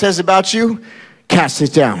of God says about you, cast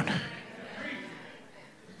it down.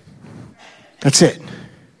 That's it. You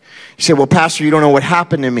say, well, Pastor, you don't know what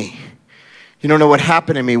happened to me. You don't know what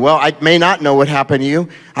happened to me. Well, I may not know what happened to you.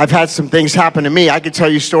 I've had some things happen to me. I could tell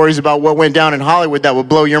you stories about what went down in Hollywood that would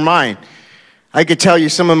blow your mind. I could tell you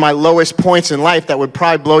some of my lowest points in life that would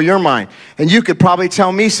probably blow your mind. And you could probably tell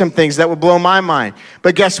me some things that would blow my mind.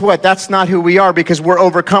 But guess what? That's not who we are, because we're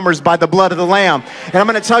overcomers by the blood of the Lamb. And I'm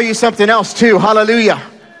going to tell you something else too. Hallelujah.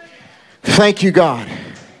 Thank you, God.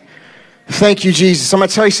 Thank you, Jesus. I'm going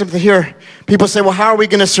to tell you something here. People say, well, how are we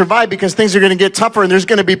going to survive? Because things are going to get tougher and there's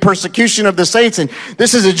going to be persecution of the saints. And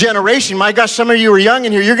this is a generation. My gosh, some of you are young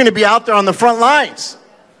in here. You're going to be out there on the front lines.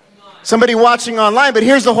 Somebody watching online, but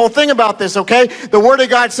here's the whole thing about this, okay? The Word of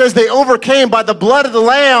God says they overcame by the blood of the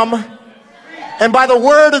Lamb and by the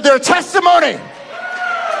word of their testimony.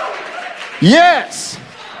 Yes.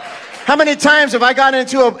 How many times have I gotten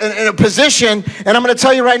into a position, and I'm going to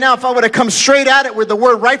tell you right now, if I would have come straight at it with the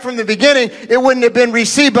word right from the beginning, it wouldn't have been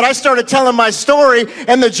received. But I started telling my story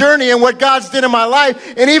and the journey and what God's did in my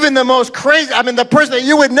life, and even the most crazy, the person that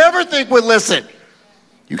you would never think would listen.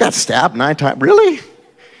 You got stabbed 9 times. Really?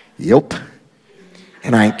 Yep.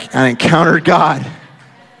 and I encountered God.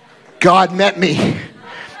 God met me,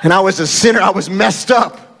 and I was a sinner. I was messed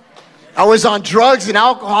up. I was on drugs and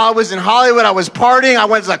alcohol. I was in Hollywood. I was partying. I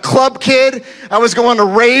was a club kid. I was going to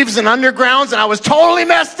raves and undergrounds, and I was totally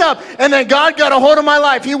messed up. And then God got a hold of my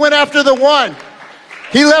life. He went after the one.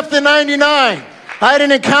 He left the 99. I had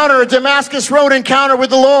an encounter, a Damascus Road encounter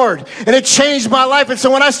with the Lord, and it changed my life. And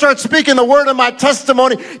so when I start speaking the word of my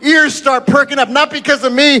testimony, ears start perking up. Not because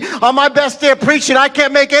of me. On my best day of preaching, I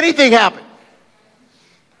can't make anything happen.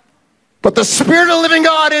 But the Spirit of the living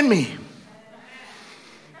God in me,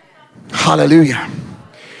 hallelujah,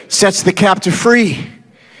 sets the captive free.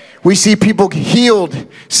 We see people healed,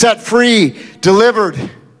 set free, delivered.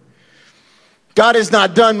 God is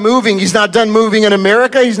not done moving. He's not done moving in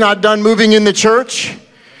America. He's not done moving in the church.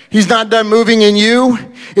 He's not done moving in you.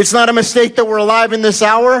 It's not a mistake that we're alive in this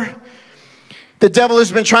hour. The devil has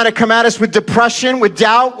been trying to come at us with depression, with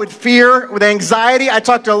doubt, with fear, with anxiety. I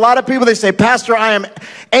talk to a lot of people. They say, Pastor, I am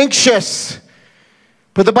anxious.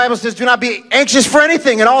 But the Bible says, do not be anxious for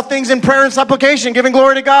anything, in all things in prayer and supplication, giving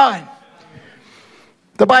glory to God.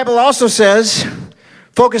 The Bible also says,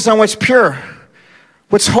 focus on what's pure,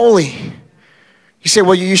 what's holy. You say,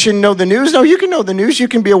 well, you shouldn't know the news. No, you can know the news. You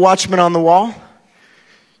can be a watchman on the wall.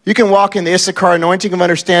 You can walk in the Issachar anointing of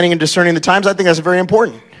understanding and discerning the times. I think that's very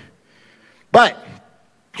important. But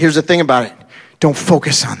here's the thing about it. Don't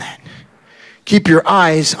focus on that. Keep your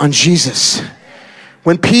eyes on Jesus.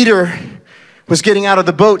 When Peter was getting out of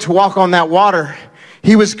the boat to walk on that water,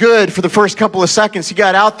 he was good for the first couple of seconds. He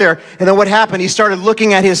got out there, and then what happened? He started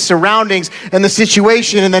looking at his surroundings and the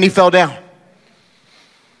situation, and then he fell down.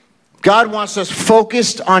 God wants us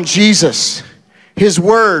focused on Jesus, His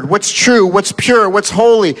Word, what's true, what's pure, what's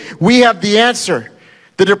holy. We have the answer.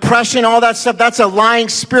 The depression, all that stuff, that's a lying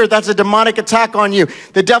spirit. That's a demonic attack on you.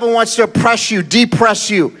 The devil wants to oppress you, depress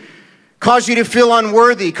you, cause you to feel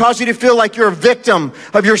unworthy, cause you to feel like you're a victim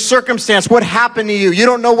of your circumstance. What happened to you? You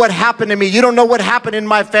don't know what happened to me. You don't know what happened in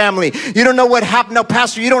my family. You don't know what happened. No,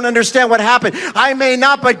 Pastor, you don't understand what happened. I may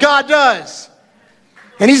not, but God does.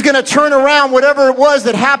 And He's going to turn around whatever it was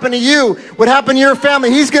that happened to you, what happened to your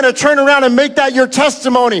family. He's going to turn around and make that your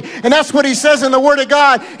testimony. And that's what He says in the Word of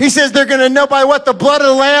God. He says they're going to know by what? The blood of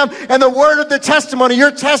the Lamb and the word of the testimony.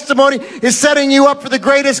 Your testimony is setting you up for the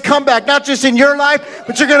greatest comeback, not just in your life,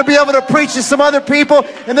 but you're going to be able to preach to some other people,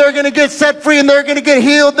 and they're going to get set free, and they're going to get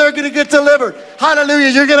healed, they're going to get delivered. Hallelujah.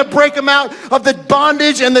 You're going to break them out of the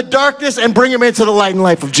bondage and the darkness and bring them into the light and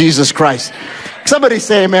life of Jesus Christ. Somebody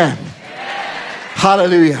say amen.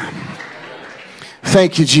 Hallelujah.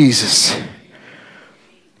 Thank you, Jesus.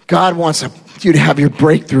 God wants you to have your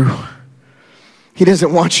breakthrough. He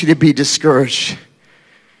doesn't want you to be discouraged.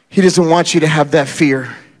 He doesn't want you to have that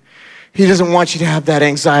fear. He doesn't want you to have that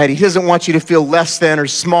anxiety. He doesn't want you to feel less than or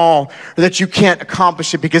small, or that you can't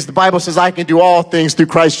accomplish it, because the Bible says I can do all things through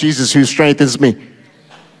Christ Jesus who strengthens me.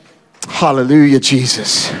 Hallelujah,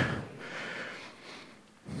 Jesus.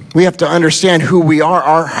 We have to understand who we are.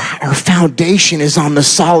 Our foundation is on the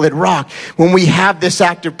solid rock. When we have this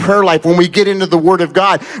active prayer life, when we get into the Word of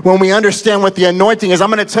God, when we understand what the anointing is,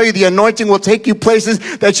 I'm going to tell you, the anointing will take you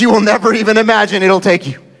places that you will never even imagine it'll take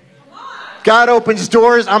you. God opens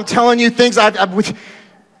doors. I'm telling you things.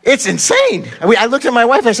 It's insane. I looked at my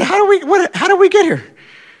wife. I said, how do we get here?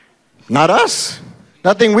 Not us.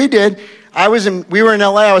 Nothing we did. We were in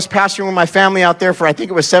LA. I was pastoring with my family out there for, I think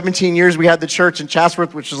it was 17 years. We had the church in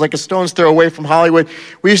Chatsworth, which was like a stone's throw away from Hollywood.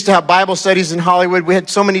 We used to have Bible studies in Hollywood. We had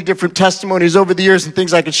so many different testimonies over the years and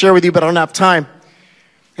things I could share with you, but I don't have time.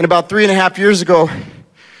 And about 3.5 years ago,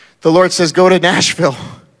 the Lord says, go to Nashville.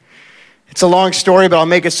 It's a long story, but I'll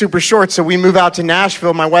make it super short. So we move out to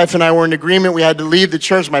Nashville. My wife and I were in agreement. We had to leave the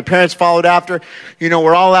church. My parents followed after. You know,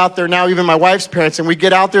 we're all out there now, even my wife's parents. And we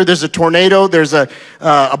get out there. There's a tornado. There's a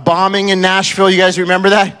bombing in Nashville. You guys remember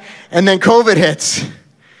that? And then COVID hits.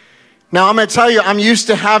 Now, I'm going to tell you, I'm used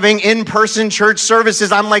to having in-person church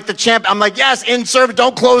services. I'm like the champ. I'm like, yes, in service,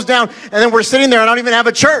 don't close down. And then we're sitting there and I don't even have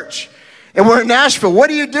a church. And we're in Nashville. What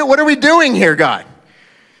do you do? What are we doing here, God?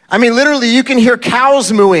 I mean, literally, you can hear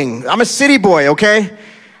cows mooing. I'm a city boy, okay?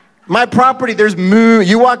 My property, there's moo.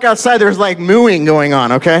 You walk outside, there's like mooing going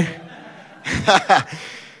on, okay? I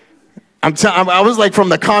was like from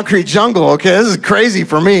the concrete jungle, okay? This is crazy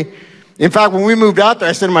for me. In fact, when we moved out there,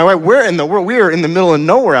 I said to my wife, we're in the middle of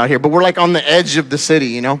nowhere out here, but we're like on the edge of the city,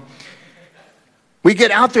 you know? We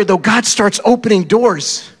get out there, though, God starts opening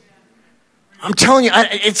doors. I'm telling you,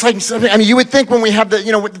 it's like, I mean, you would think when we have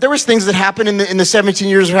there was things that happened in the 17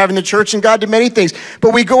 years of having the church, and God did many things.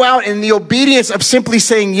 But we go out in the obedience of simply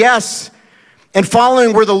saying yes and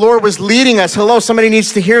following where the Lord was leading us. Hello, somebody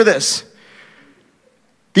needs to hear this.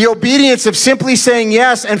 The obedience of simply saying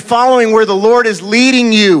yes and following where the Lord is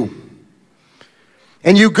leading you.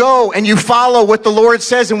 And you go and you follow what the Lord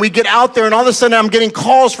says, and we get out there, and all of a sudden I'm getting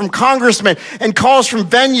calls from congressmen and calls from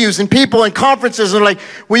venues and people and conferences, and like,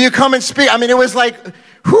 will you come and speak? I mean, it was like,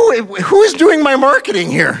 who is doing my marketing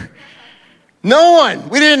here? No one.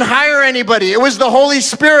 We didn't hire anybody. It was the Holy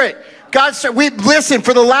Spirit. God said, listen,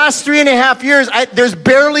 for the last 3.5 years, there's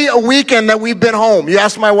barely a weekend that we've been home. You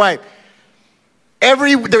ask my wife.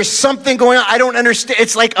 There's something going on. I don't understand.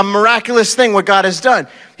 It's like a miraculous thing what God has done.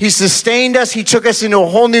 He sustained us. He took us into a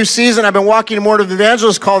whole new season. I've been walking more to the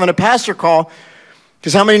evangelist call than a pastor call.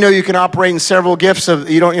 Because how many know you can operate in several gifts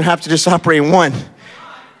you don't even have to just operate in one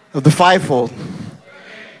of the fivefold.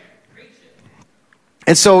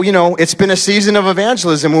 And so, it's been a season of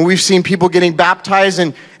evangelism when we've seen people getting baptized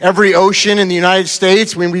in every ocean in the United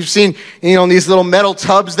States. When we've seen, these little metal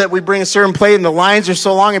tubs that we bring a certain plate, and the lines are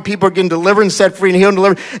so long, and people are getting delivered and set free and healed and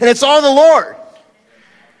delivered. And it's all the Lord.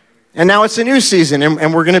 And now it's a new season,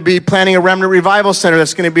 and we're going to be planning a Remnant Revival Center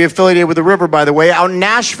that's going to be affiliated with the river, by the way, out in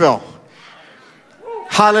Nashville.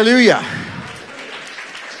 Hallelujah.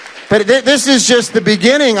 But this is just the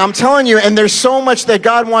beginning, I'm telling you, and there's so much that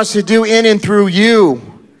God wants to do in and through you.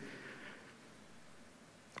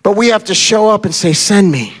 But we have to show up and say, send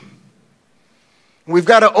me. We've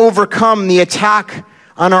got to overcome the attack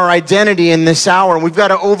on our identity in this hour. And we've got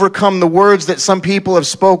to overcome the words that some people have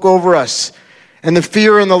spoke over us, and the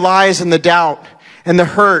fear and the lies and the doubt and the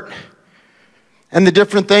hurt and the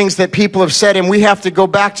different things that people have said, and we have to go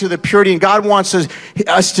back to the purity, and God wants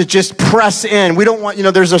us to just press in. We don't want,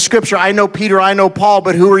 there's a scripture, I know Peter, I know Paul,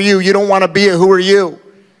 but who are you? You don't want to be a who are you.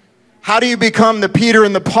 How do you become the Peter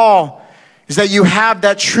and the Paul? Is that you have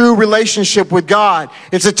that true relationship with God.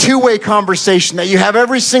 It's a two-way conversation that you have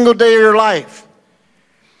every single day of your life.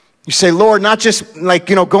 You say, Lord, not just like,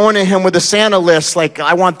 going to him with a Santa list, like,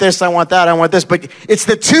 I want this, I want that, I want this, but it's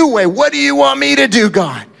the two-way. What do you want me to do,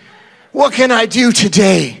 God? What can I do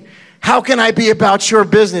today? How can I be about your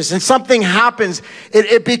business? And something happens.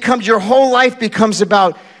 It becomes, your whole life becomes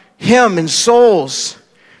about him and souls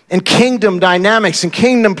and kingdom dynamics and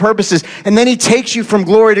kingdom purposes. And then he takes you from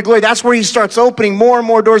glory to glory. That's where he starts opening more and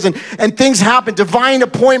more doors, and things happen. Divine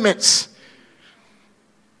appointments.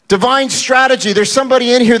 Divine strategy. There's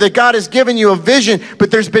somebody in here that God has given you a vision,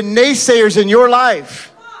 but there's been naysayers in your life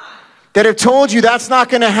that have told you that's not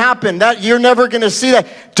going to happen, that you're never going to see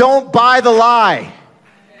that. Don't buy the lie.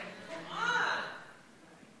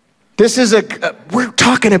 This is we're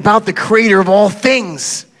talking about the creator of all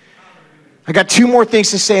things. I got 2 more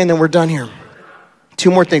things to say and then we're done here.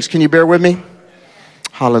 2 more things. Can you bear with me?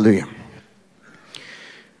 Hallelujah.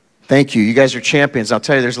 Thank you. You guys are champions. I'll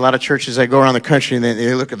tell you, there's a lot of churches that go around the country and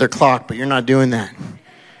they look at their clock, but you're not doing that.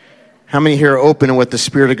 How many here are open to what the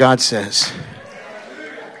Spirit of God says?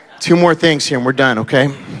 2 more things here and we're done, okay?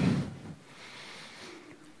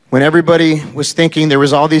 When everybody was thinking there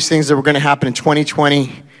was all these things that were going to happen in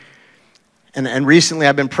 2020, and recently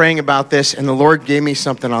I've been praying about this, and the Lord gave me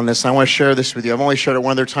something on this. I want to share this with you. I've only shared it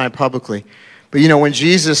one other time publicly. But when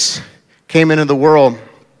Jesus came into the world,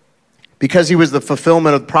 because he was the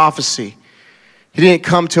fulfillment of prophecy, he didn't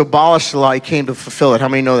come to abolish the law, he came to fulfill it. How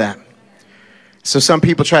many know that? So some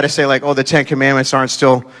people try to say like, the 10 Commandments aren't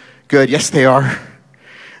still good. Yes, they are.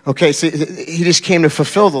 Okay, so he just came to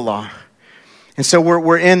fulfill the law. And so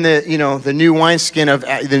we're in the new wineskin of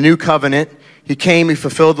the new covenant. He came, he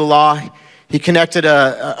fulfilled the law. He connected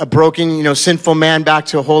a broken, sinful man back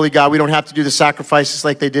to a holy God. We don't have to do the sacrifices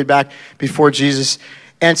like they did back before Jesus.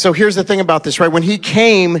 And so here's the thing about this, right? When he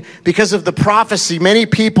came, because of the prophecy, many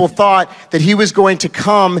people thought that he was going to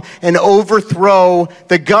come and overthrow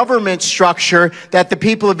the government structure that the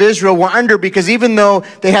people of Israel were under, because even though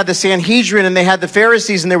they had the Sanhedrin and they had the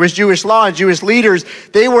Pharisees and there was Jewish law and Jewish leaders,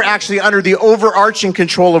 they were actually under the overarching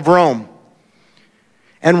control of Rome.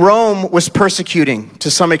 And Rome was persecuting,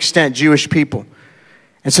 to some extent, Jewish people.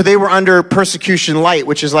 And so they were under persecution light,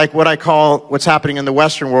 which is like what I call what's happening in the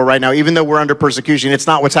Western world right now. Even though we're under persecution, it's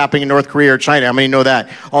not what's happening in North Korea or China. How many know that?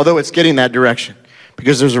 Although it's getting that direction,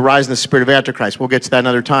 because there's a rise in the spirit of Antichrist. We'll get to that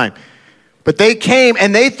another time. But they came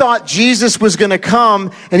and they thought Jesus was going to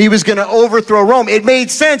come and he was going to overthrow Rome. It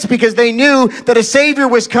made sense because they knew that a Savior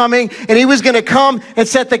was coming and he was going to come and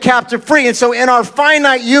set the captive free. And so in our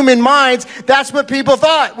finite human minds, that's what people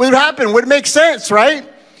thought would happen, would make sense, right?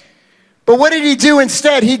 But what did he do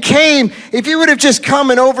instead? He came. If he would have just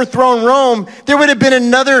come and overthrown Rome, there would have been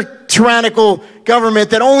another tyrannical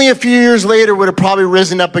government that only a few years later would have probably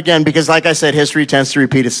risen up again, because like I said, history tends to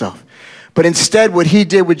repeat itself. But instead, what he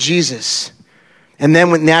did with Jesus, And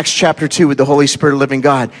then in Acts chapter 2 with the Holy Spirit of living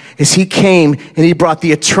God, is he came and he brought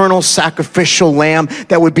the eternal sacrificial lamb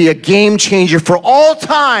that would be a game changer for all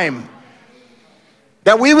time.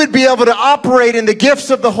 That we would be able to operate in the gifts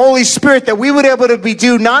of the Holy Spirit, that we would be able to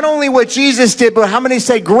do not only what Jesus did, but how many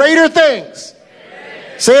say greater things?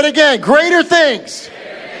 Say it again, greater things.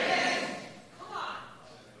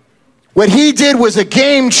 What he did was a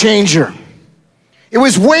game changer. It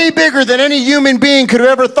was way bigger than any human being could have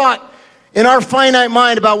ever thought in our finite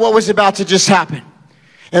mind about what was about to just happen.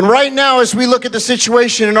 And right now, as we look at the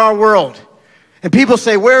situation in our world, and people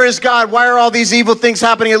say, where is God? Why are all these evil things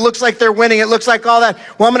happening? It looks like they're winning. It looks like all that.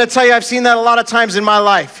 Well, I'm going to tell you, I've seen that a lot of times in my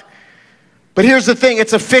life. But here's the thing.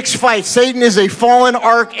 It's a fixed fight. Satan is a fallen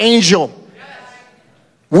archangel.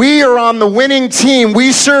 We are on the winning team.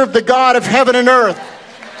 We serve the God of heaven and earth.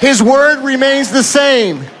 His word remains the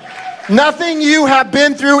same. Nothing you have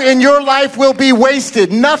been through in your life will be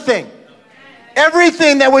wasted. Nothing.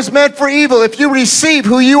 Everything that was meant for evil, if you receive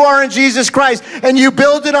who you are in Jesus Christ and you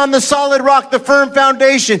build it on the solid rock, the firm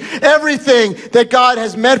foundation, everything that God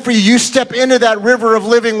has meant for you, you step into that river of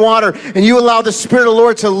living water and you allow the Spirit of the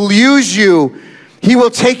Lord to use you. He will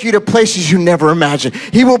take you to places you never imagined.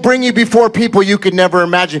 He will bring you before people you could never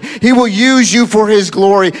imagine. He will use you for His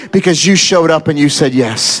glory because you showed up and you said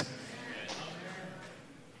yes.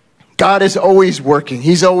 God is always working.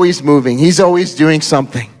 He's always moving. He's always doing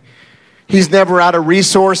something. He's never out of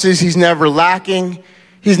resources. He's never lacking.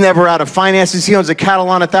 He's never out of finances. He owns a cattle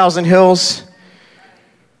on 1,000 hills.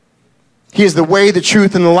 He is the way, the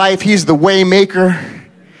truth, and the life. He's the way maker.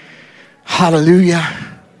 Hallelujah.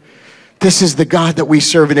 This is the God that we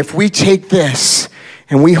serve. And if we take this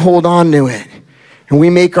and we hold on to it and we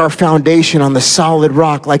make our foundation on the solid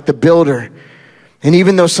rock like the builder, and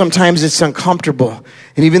even though sometimes it's uncomfortable,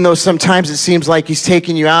 and even though sometimes it seems like he's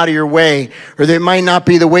taking you out of your way, or that it might not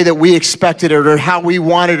be the way that we expected it, or how we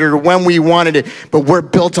wanted it, or when we wanted it, but we're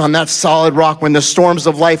built on that solid rock. When the storms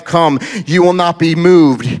of life come, you will not be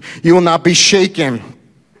moved. You will not be shaken.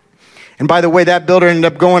 And by the way, that builder ended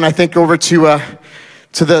up going, I think, over to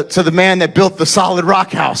the man that built the solid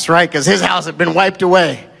rock house, right? Because his house had been wiped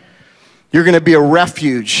away. You're going to be a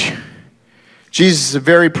refuge. Jesus is a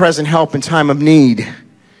very present help in time of need.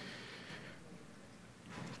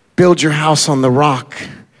 Build your house on the rock.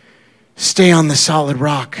 Stay on the solid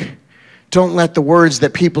rock. Don't let the words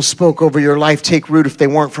that people spoke over your life take root if they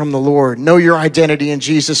weren't from the Lord. Know your identity in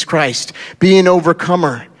Jesus Christ. Be an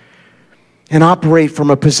overcomer and operate from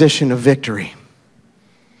a position of victory.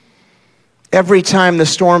 Every time the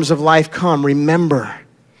storms of life come, remember,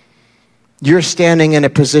 you're standing in a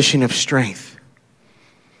position of strength.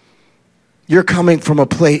 You're coming from a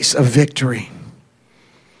place of victory.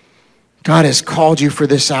 God has called you for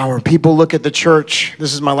this hour. People look at the church.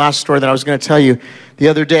 This is my last story that I was going to tell you. The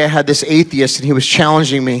other day I had this atheist and he was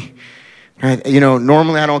challenging me.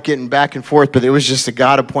 Normally I don't get in back and forth, but it was just a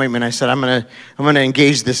God appointment. I said, I'm going to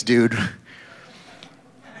engage this dude.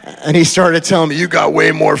 And he started telling me, you got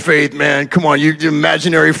way more faith, man. Come on, you're your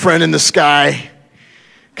imaginary friend in the sky.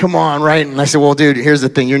 Come on, right? And I said, well, dude, here's the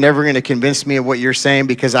thing. You're never going to convince me of what you're saying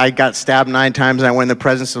because I got stabbed 9 times and I went in the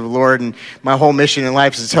presence of the Lord. And my whole mission in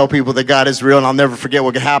life is to tell people that God is real and I'll never forget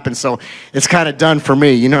what happened. So it's kind of done for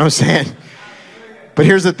me. You know what I'm saying? But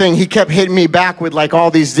here's the thing. He kept hitting me back with like all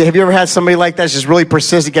these. Have you ever had somebody like that just really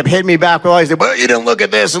persistent? He kept hitting me back with all these. Well, you didn't look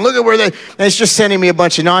at this and look at where they. And it's just sending me a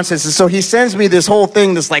bunch of nonsense. And so he sends me this whole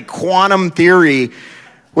thing, this like quantum theory,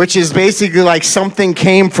 which is basically like something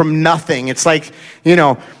came from nothing. It's like,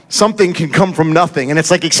 something can come from nothing. And it's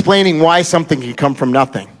like explaining why something can come from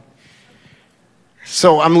nothing.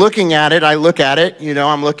 So I'm looking at it. I look at it.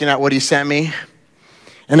 I'm looking at what he sent me.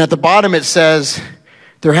 And at the bottom it says,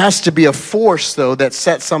 there has to be a force, though, that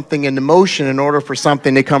sets something into motion in order for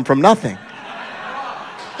something to come from nothing.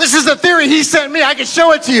 This is the theory he sent me. I can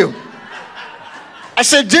show it to you. I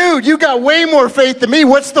said, dude, you got way more faith than me.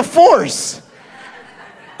 What's the force?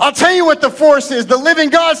 I'll tell you what the force is. The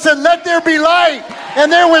living God said, let there be light.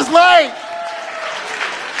 And there was light.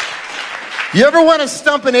 You ever want to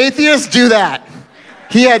stump an atheist? Do that.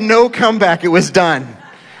 He had no comeback. It was done.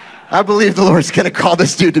 I believe the Lord's going to call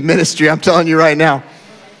this dude to ministry. I'm telling you right now.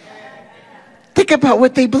 Think about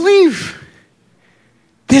what they believe.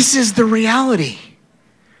 This is the reality.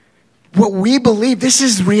 What we believe, this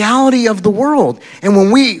is reality of the world. And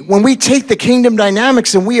when we take the kingdom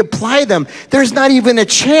dynamics and we apply them, there's not even a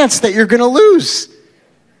chance that you're going to lose.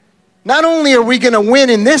 Not only are we going to win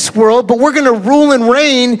in this world, but we're going to rule and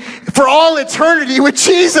reign for all eternity with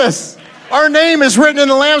Jesus. Our name is written in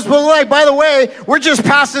the Lamb's Book of Life. By the way, we're just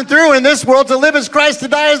passing through in this world. To live as Christ, to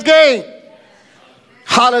die as gain.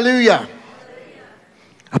 Hallelujah.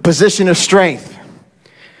 A position of strength.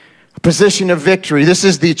 position of victory. This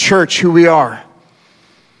is the church, who we are.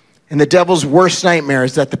 And the devil's worst nightmare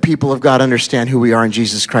is that the people of God understand who we are in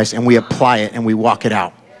Jesus Christ, and we apply it and we walk it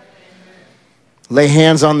out. Lay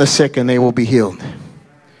hands on the sick and they will be healed.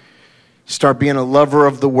 Start being a lover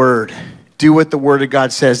of the word. Do what the word of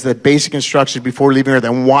God says, the basic instructions before leaving earth,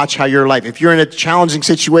 and watch how your life. If you're in a challenging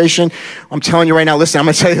situation, I'm telling you right now, listen, I'm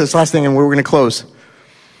going to tell you this last thing and we're going to close.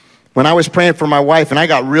 When I was praying for my wife, and I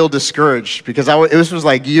got real discouraged because this was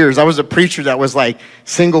like years. I was a preacher that was like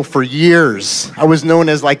single for years. I was known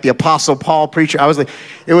as like the Apostle Paul preacher. I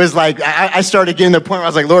started getting to the point where I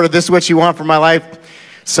was like, Lord, if this is what you want for my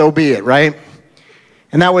life, so be it, right?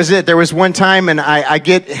 And that was it. There was one time, and I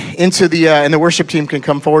get into and the worship team can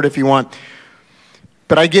come forward if you want.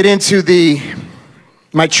 But I get into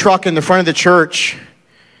my truck in the front of the church,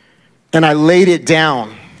 and I laid it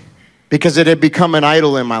down because it had become an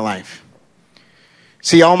idol in my life.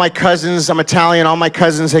 See, all my cousins, I'm Italian, all my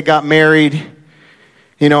cousins had got married.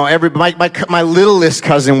 You know, my littlest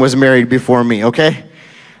cousin was married before me, okay?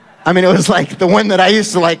 I mean, it was like the one that I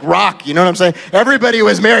used to like rock, you know what I'm saying? Everybody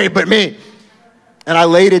was married but me. And I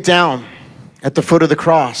laid it down at the foot of the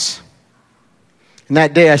cross. And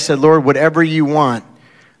that day I said, Lord, whatever you want,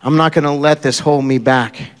 I'm not going to let this hold me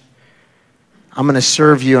back. I'm going to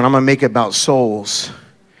serve you, and I'm going to make it about souls.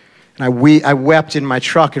 And I wept in my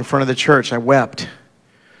truck in front of the church. I wept.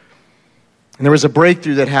 And there was a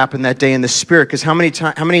breakthrough that happened that day in the spirit. Because how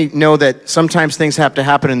many know that sometimes things have to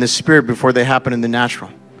happen in the spirit before they happen in the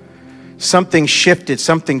natural? Something shifted,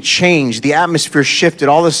 something changed. The atmosphere shifted.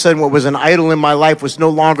 All of a sudden, what was an idol in my life was no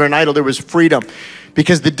longer an idol. There was freedom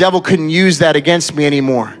because the devil couldn't use that against me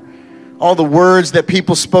anymore. All the words that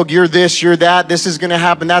people spoke, you're this, you're that, this is going to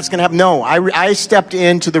happen, that's going to happen. No, I stepped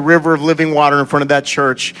into the river of living water in front of that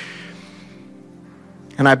church,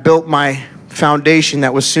 and I built my foundation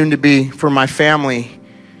that was soon to be for my family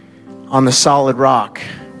on the solid rock.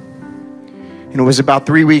 And it was about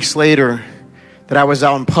 3 weeks later that I was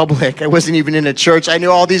out in public. I wasn't even in a church. I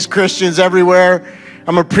knew all these Christians everywhere.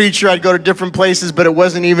 I'm a preacher. I'd go to different places, but it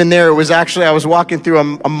wasn't even there. It was actually, I was walking through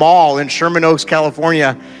a mall in Sherman Oaks,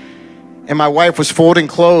 California, and my wife was folding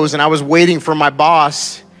clothes, and I was waiting for my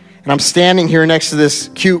boss. And I'm standing here next to this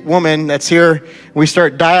cute woman that's here. We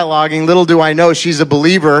start dialoguing. Little do I know she's a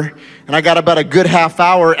believer. And I got about a good half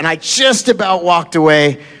hour, and I just about walked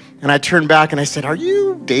away. And I turned back and I said, are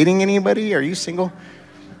you dating anybody? Are you single?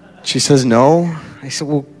 She says, no. I said,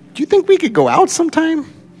 well, do you think we could go out sometime?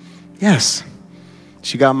 Yes.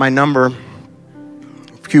 She got my number.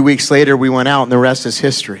 A few weeks later, we went out, and the rest is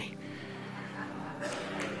history.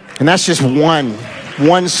 And that's just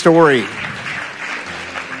one story.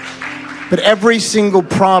 But every single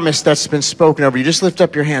promise that's been spoken over you, just lift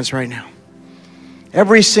up your hands right now.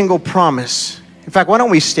 Every single promise. In fact, why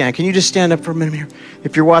don't we stand? Can you just stand up for a minute here?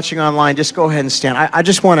 If you're watching online, just go ahead and stand. I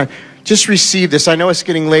just want to just receive this. I know it's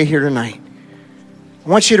getting late here tonight. I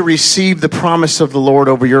want you to receive the promise of the Lord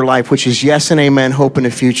over your life, which is yes and amen, hope in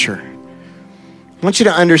the future. I want you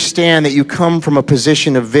to understand that you come from a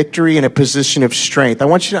position of victory and a position of strength. I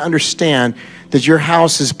want you to understand that your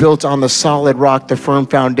house is built on the solid rock, the firm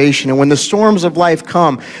foundation. And when the storms of life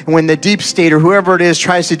come, and when the deep state or whoever it is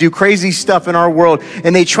tries to do crazy stuff in our world,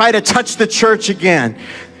 and they try to touch the church again,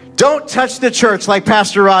 don't touch the church like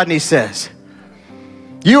Pastor Rodney says.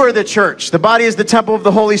 You are the church. The body is the temple of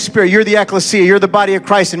the Holy Spirit. You're the ecclesia. You're the body of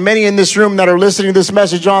Christ. And many in this room that are listening to this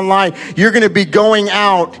message online, you're going to be going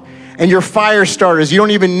out and you're fire starters. You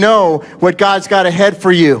don't even know what God's got ahead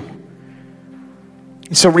for you.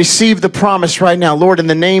 And so receive the promise right now. Lord, in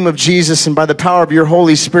the name of Jesus and by the power of your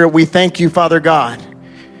Holy Spirit, we thank you, Father God.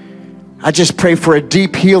 I just pray for a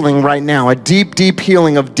deep healing right now, a deep, deep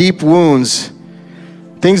healing of deep wounds,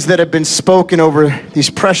 things that have been spoken over these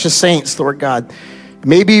precious saints, Lord God.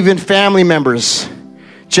 Maybe even family members,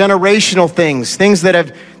 generational things that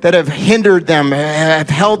have hindered them, have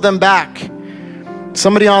held them back.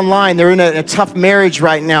 Somebody online, they're in a tough marriage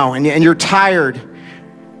right now, and you're tired.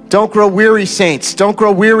 Don't grow weary, saints. Don't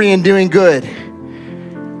grow weary in doing good.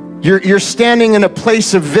 You're standing in a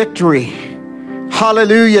place of victory.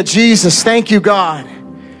 Hallelujah, Jesus. Thank you, God.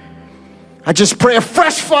 I just pray a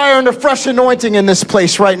fresh fire and a fresh anointing in this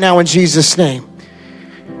place right now in Jesus' name.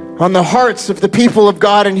 On the hearts of the people of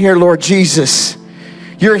God in here, Lord Jesus.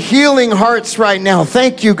 You're healing hearts right now.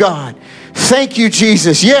 Thank you, God. Thank you,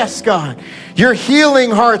 Jesus. Yes, God. You're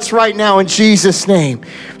healing hearts right now in Jesus' name.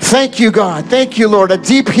 Thank you, God. Thank you, Lord. A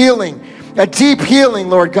deep healing,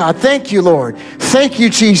 Lord God. Thank you, Lord. Thank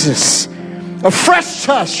you, Jesus. A fresh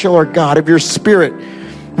touch, Lord God, of your Spirit.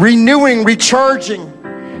 Renewing,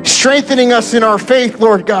 recharging, strengthening us in our faith,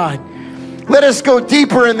 Lord God. Let us go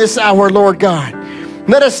deeper in this hour, Lord God.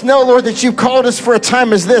 Let us know, Lord, that you've called us for a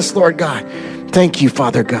time as this, Lord God. Thank you,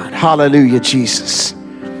 Father God. Hallelujah, Jesus.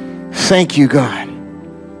 Thank you, God.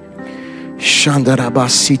 Just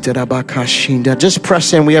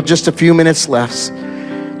press in. We have just a few minutes left.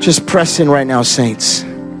 Just press in right now, saints.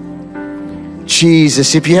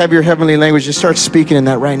 Jesus, if you have your heavenly language, just start speaking in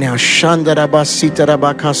that right now.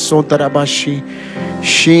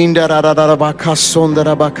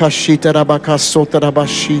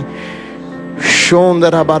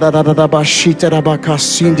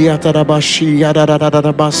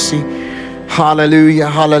 Hallelujah,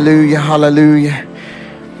 hallelujah, hallelujah.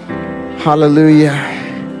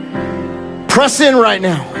 Hallelujah. Press in right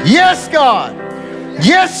now. Yes, God.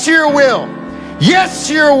 Yes to your will. Yes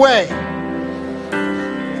to your way.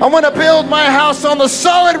 I want to build my house on the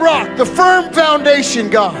solid rock, the firm foundation,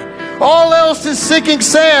 God. All else is sinking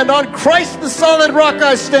sand. On Christ the solid rock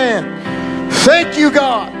I stand. Thank you,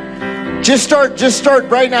 God. Just start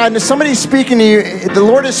right now. And somebody's speaking to you. The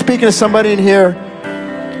Lord is speaking to somebody in here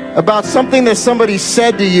about something that somebody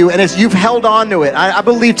said to you, and as you've held on to it. I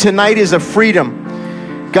believe tonight is a freedom.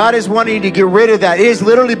 God is wanting you to get rid of that. It has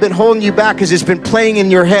literally been holding you back because it's been playing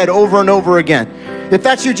in your head over and over again. If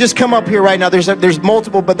that's you, just come up here right now. There's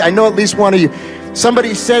multiple, but I know at least one of you.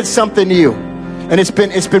 Somebody said something to you, and it's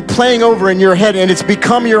been playing over in your head, and it's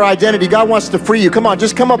become your identity. God wants to free you. Come on,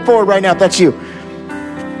 just come up forward right now if that's you.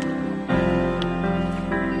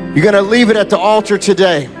 You're going to leave it at the altar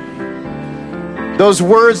today. Those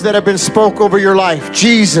words that have been spoke over your life.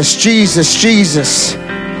 Jesus, Jesus, Jesus.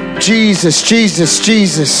 Jesus, Jesus,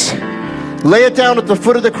 Jesus. Lay it down at the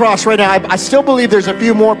foot of the cross right now. I still believe there's a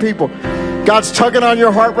few more people. God's tugging on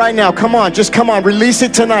your heart right now. Come on, just come on. Release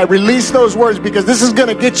it tonight. Release those words, because this is going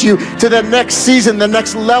to get you to the next season, the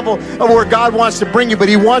next level of where God wants to bring you. But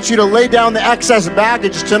he wants you to lay down the excess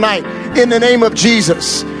baggage tonight in the name of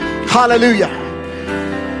Jesus. Hallelujah.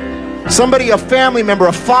 Somebody, a family member,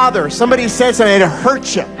 a father, somebody said something and it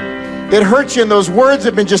hurt you. It hurt you, and those words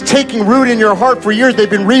have been just taking root in your heart for years. They've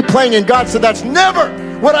been replaying, and God said, that's never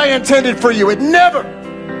what I intended for you. It never.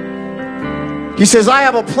 He says, I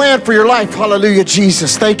have a plan for your life. Hallelujah,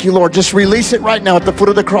 Jesus. Thank you, Lord. Just release it right now at the foot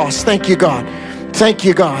of the cross. Thank you, God. Thank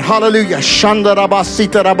you, God. Hallelujah.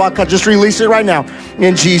 Just release it right now.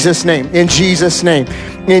 In Jesus' name. In Jesus' name.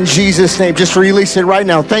 In Jesus' name. Just release it right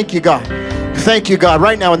now. Thank you, God. Thank you, God.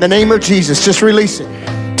 Right now, in the name of Jesus, just release it.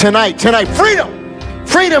 Tonight. Freedom.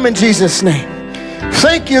 Freedom in Jesus' name.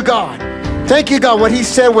 Thank you, God. Thank you, God. What he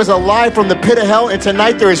said was a lie from the pit of hell, and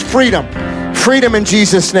tonight there is freedom. Freedom in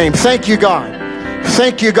Jesus' name. Thank you, God.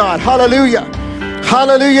 Thank you, God. Hallelujah.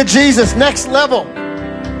 Hallelujah, Jesus. Next level.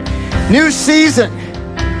 New season.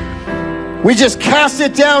 We just cast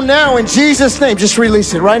it down now in Jesus' name. Just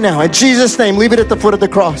release it right now. In Jesus' name, leave it at the foot of the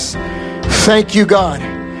cross. Thank you, God.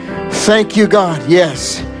 Thank you, God.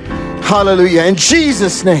 Yes. Hallelujah. In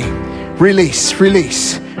Jesus' name, release,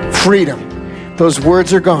 freedom. Those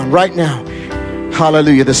words are gone right now.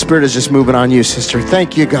 Hallelujah. The Spirit is just moving on you, sister.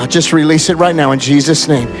 Thank you, God. Just release it right now in Jesus'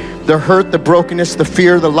 name. The hurt, the brokenness, the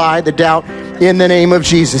fear, the lie, the doubt, in the name of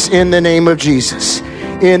Jesus. In the name of Jesus.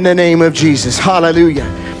 In the name of Jesus. Hallelujah.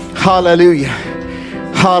 Hallelujah.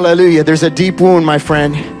 Hallelujah. There's a deep wound, my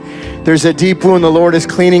friend. There's a deep wound. The Lord is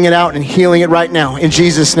cleaning it out and healing it right now in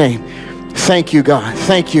Jesus' name. Thank you, God.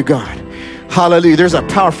 Thank you, God. Hallelujah. There's a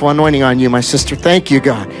powerful anointing on you, my sister. Thank you,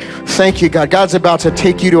 God. Thank you, God. God's about to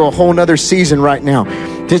take you to a whole nother season right now.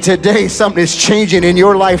 Today, something is changing in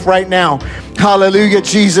your life right now. Hallelujah,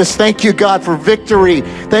 Jesus. Thank you, God, for victory.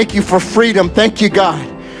 Thank you for freedom. Thank you, God.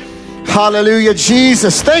 Hallelujah,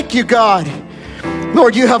 Jesus. Thank you, God.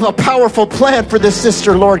 Lord, you have a powerful plan for this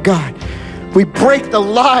sister, Lord God. We break the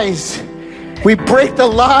lies. We break the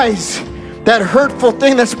lies. That hurtful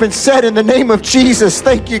thing that's been said in the name of Jesus.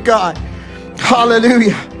 Thank you, God.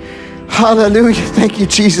 Hallelujah. Hallelujah. Thank you,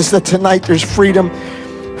 Jesus, that tonight there's freedom.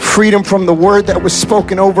 Freedom from the word that was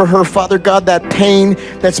spoken over her. Father God, that pain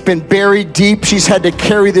that's been buried deep. She's had to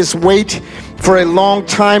carry this weight for a long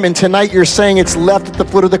time. And tonight you're saying it's left at the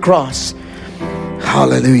foot of the cross.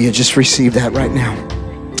 Hallelujah. Just receive that right now.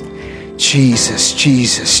 Jesus,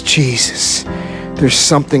 Jesus, Jesus. There's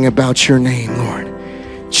something about your name, Lord.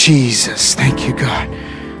 Jesus. Thank you, God.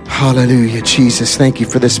 Hallelujah, Jesus. Thank you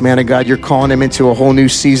for this man of God. You're calling him into a whole new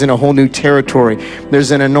season, a whole new territory.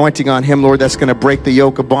 There's an anointing on him, Lord, that's going to break the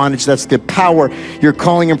yoke of bondage. That's the power. You're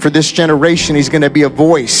calling him for this generation. He's going to be a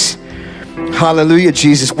voice. Hallelujah,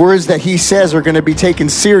 Jesus. Words that he says are going to be taken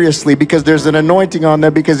seriously because there's an anointing on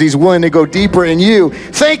them, because he's willing to go deeper in you.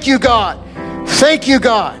 Thank you, God. Thank you,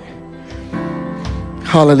 God.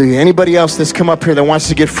 Hallelujah. Anybody else that's come up here that wants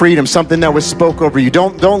to get freedom, something that was spoke over you,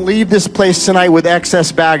 don't leave this place tonight with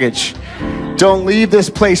excess baggage. Don't leave this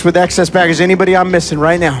place with excess baggage. Anybody I'm missing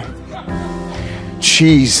right now?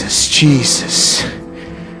 Jesus, Jesus.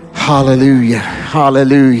 Hallelujah,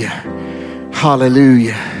 hallelujah,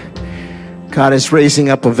 hallelujah. God is raising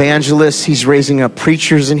up evangelists. He's raising up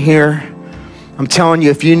preachers in here. I'm telling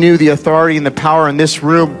you, if you knew the authority and the power in this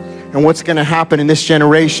room and what's going to happen in this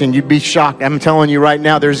generation, you'd be shocked. I'm telling you right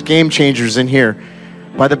now, there's game changers in here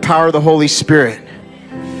by the power of the Holy Spirit.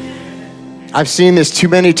 I've seen this too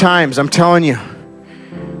many times. I'm telling you,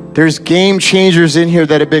 there's game changers in here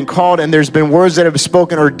that have been called, and there's been words that have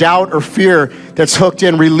spoken, or doubt or fear that's hooked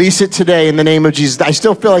in. Release it today in the name of Jesus. I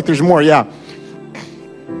still feel like there's more, yeah.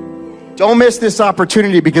 Don't miss this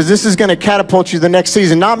opportunity, because this is going to catapult you the next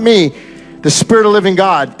season. Not me, the Spirit of living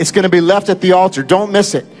God. It's going to be left at the altar. Don't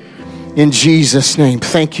miss it. In Jesus' name,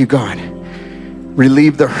 thank you, God.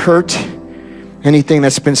 Relieve the hurt, anything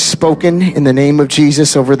that's been spoken in the name of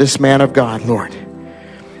Jesus over this man of God, Lord.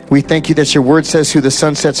 We thank you that your word says who the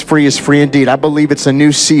Son sets free is free indeed. I believe it's a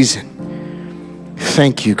new season.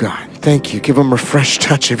 Thank you, God. Thank you. Give him a fresh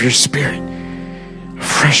touch of your Spirit. A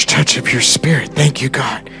fresh touch of your Spirit. Thank you,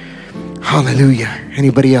 God. Hallelujah.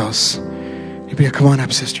 Anybody else? Anybody? Come on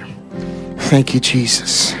up, sister. Thank you,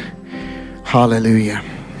 Jesus. Hallelujah.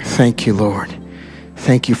 Thank you, Lord.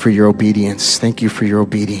 Thank you for your obedience. Thank you for your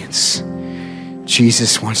obedience.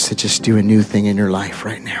 Jesus wants to just do a new thing in your life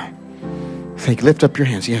right now. Thank you. Lift up your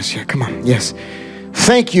hands. Yes, yeah, come on. Yes.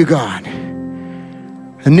 Thank you, God.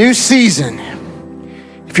 A new season.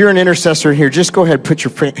 If you're an intercessor here, just go ahead, put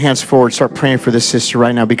your hands forward, start praying for this sister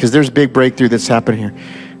right now, because there's big breakthrough that's happening here.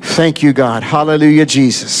 Thank you, God. Hallelujah,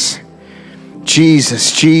 Jesus.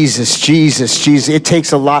 Jesus, Jesus, Jesus, Jesus. It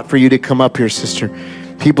takes a lot for you to come up here, sister.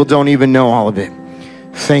 People don't even know all of it.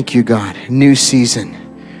 Thank you, God. New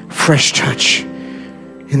season. Fresh touch.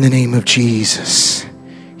 In the name of Jesus.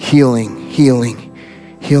 Healing, healing.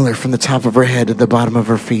 Heal her from the top of her head to the bottom of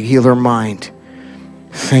her feet. Heal her mind.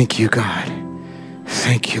 Thank you, God.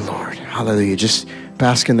 Thank you, Lord. Hallelujah. Just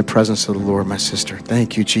bask in the presence of the Lord, my sister.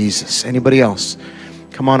 Thank you, Jesus. Anybody else?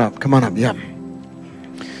 Come on up. Come on up. Yeah.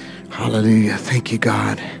 Hallelujah. Thank you,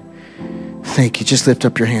 God. Thank you. Just lift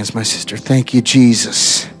up your hands, my sister. Thank you,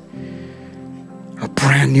 Jesus. A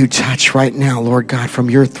brand new touch right now, Lord God, from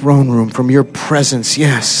your throne room, from your presence.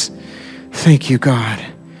 Yes. Thank you, God.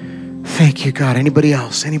 Thank you, God. Anybody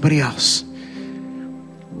else? Anybody else?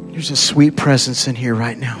 There's a sweet presence in here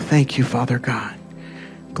right now. Thank you, Father God.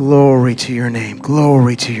 Glory to your name.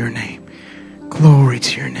 Glory to your name. Glory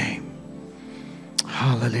to your name.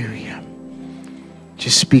 Hallelujah.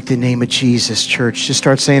 Just speak the name of Jesus, church. Just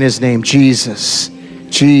start saying his name. Jesus.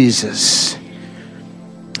 Jesus.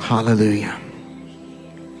 Hallelujah.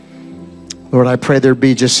 Lord, I pray there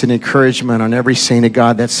be just an encouragement on every saint of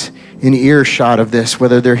God that's in earshot of this,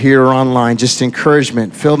 whether they're here or online. Just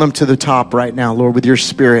encouragement. Fill them to the top right now, Lord, with your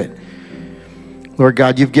Spirit. Lord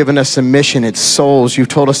God, you've given us a mission. It's souls. You've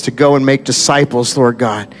told us to go and make disciples, Lord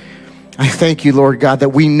God. I thank you, Lord God, that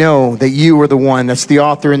we know that you are the one that's the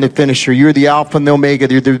author and the finisher. You're the Alpha and the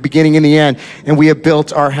Omega. You're the beginning and the end. And we have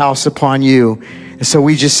built our house upon you. And so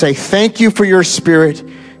we just say, thank you for your Spirit.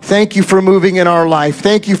 Thank you for moving in our life.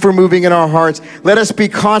 Thank you for moving in our hearts. Let us be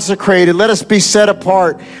consecrated. Let us be set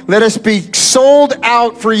apart. Let us be sold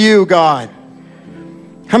out for you, God.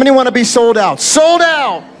 How many want to be sold out? Sold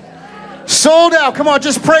out. Sold out. Come on,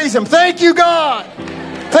 just praise him. Thank you, God.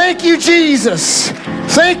 Thank you, Jesus.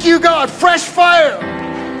 Thank you, God. Fresh fire.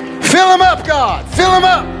 Fill him up, God. Fill him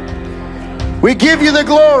up. We give you the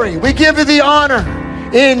glory. We give you the honor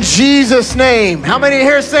in Jesus' name. How many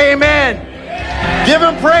here say amen? Give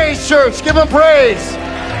him praise, church. Give him praise.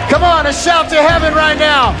 Come on, and shout to heaven right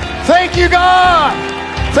now. Thank you, God.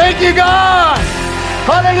 Thank you, God.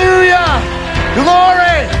 Hallelujah.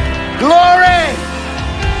 Glory. Glory.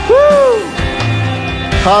 Woo.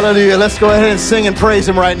 Hallelujah. Let's go ahead and sing and praise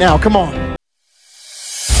him right now. Come on.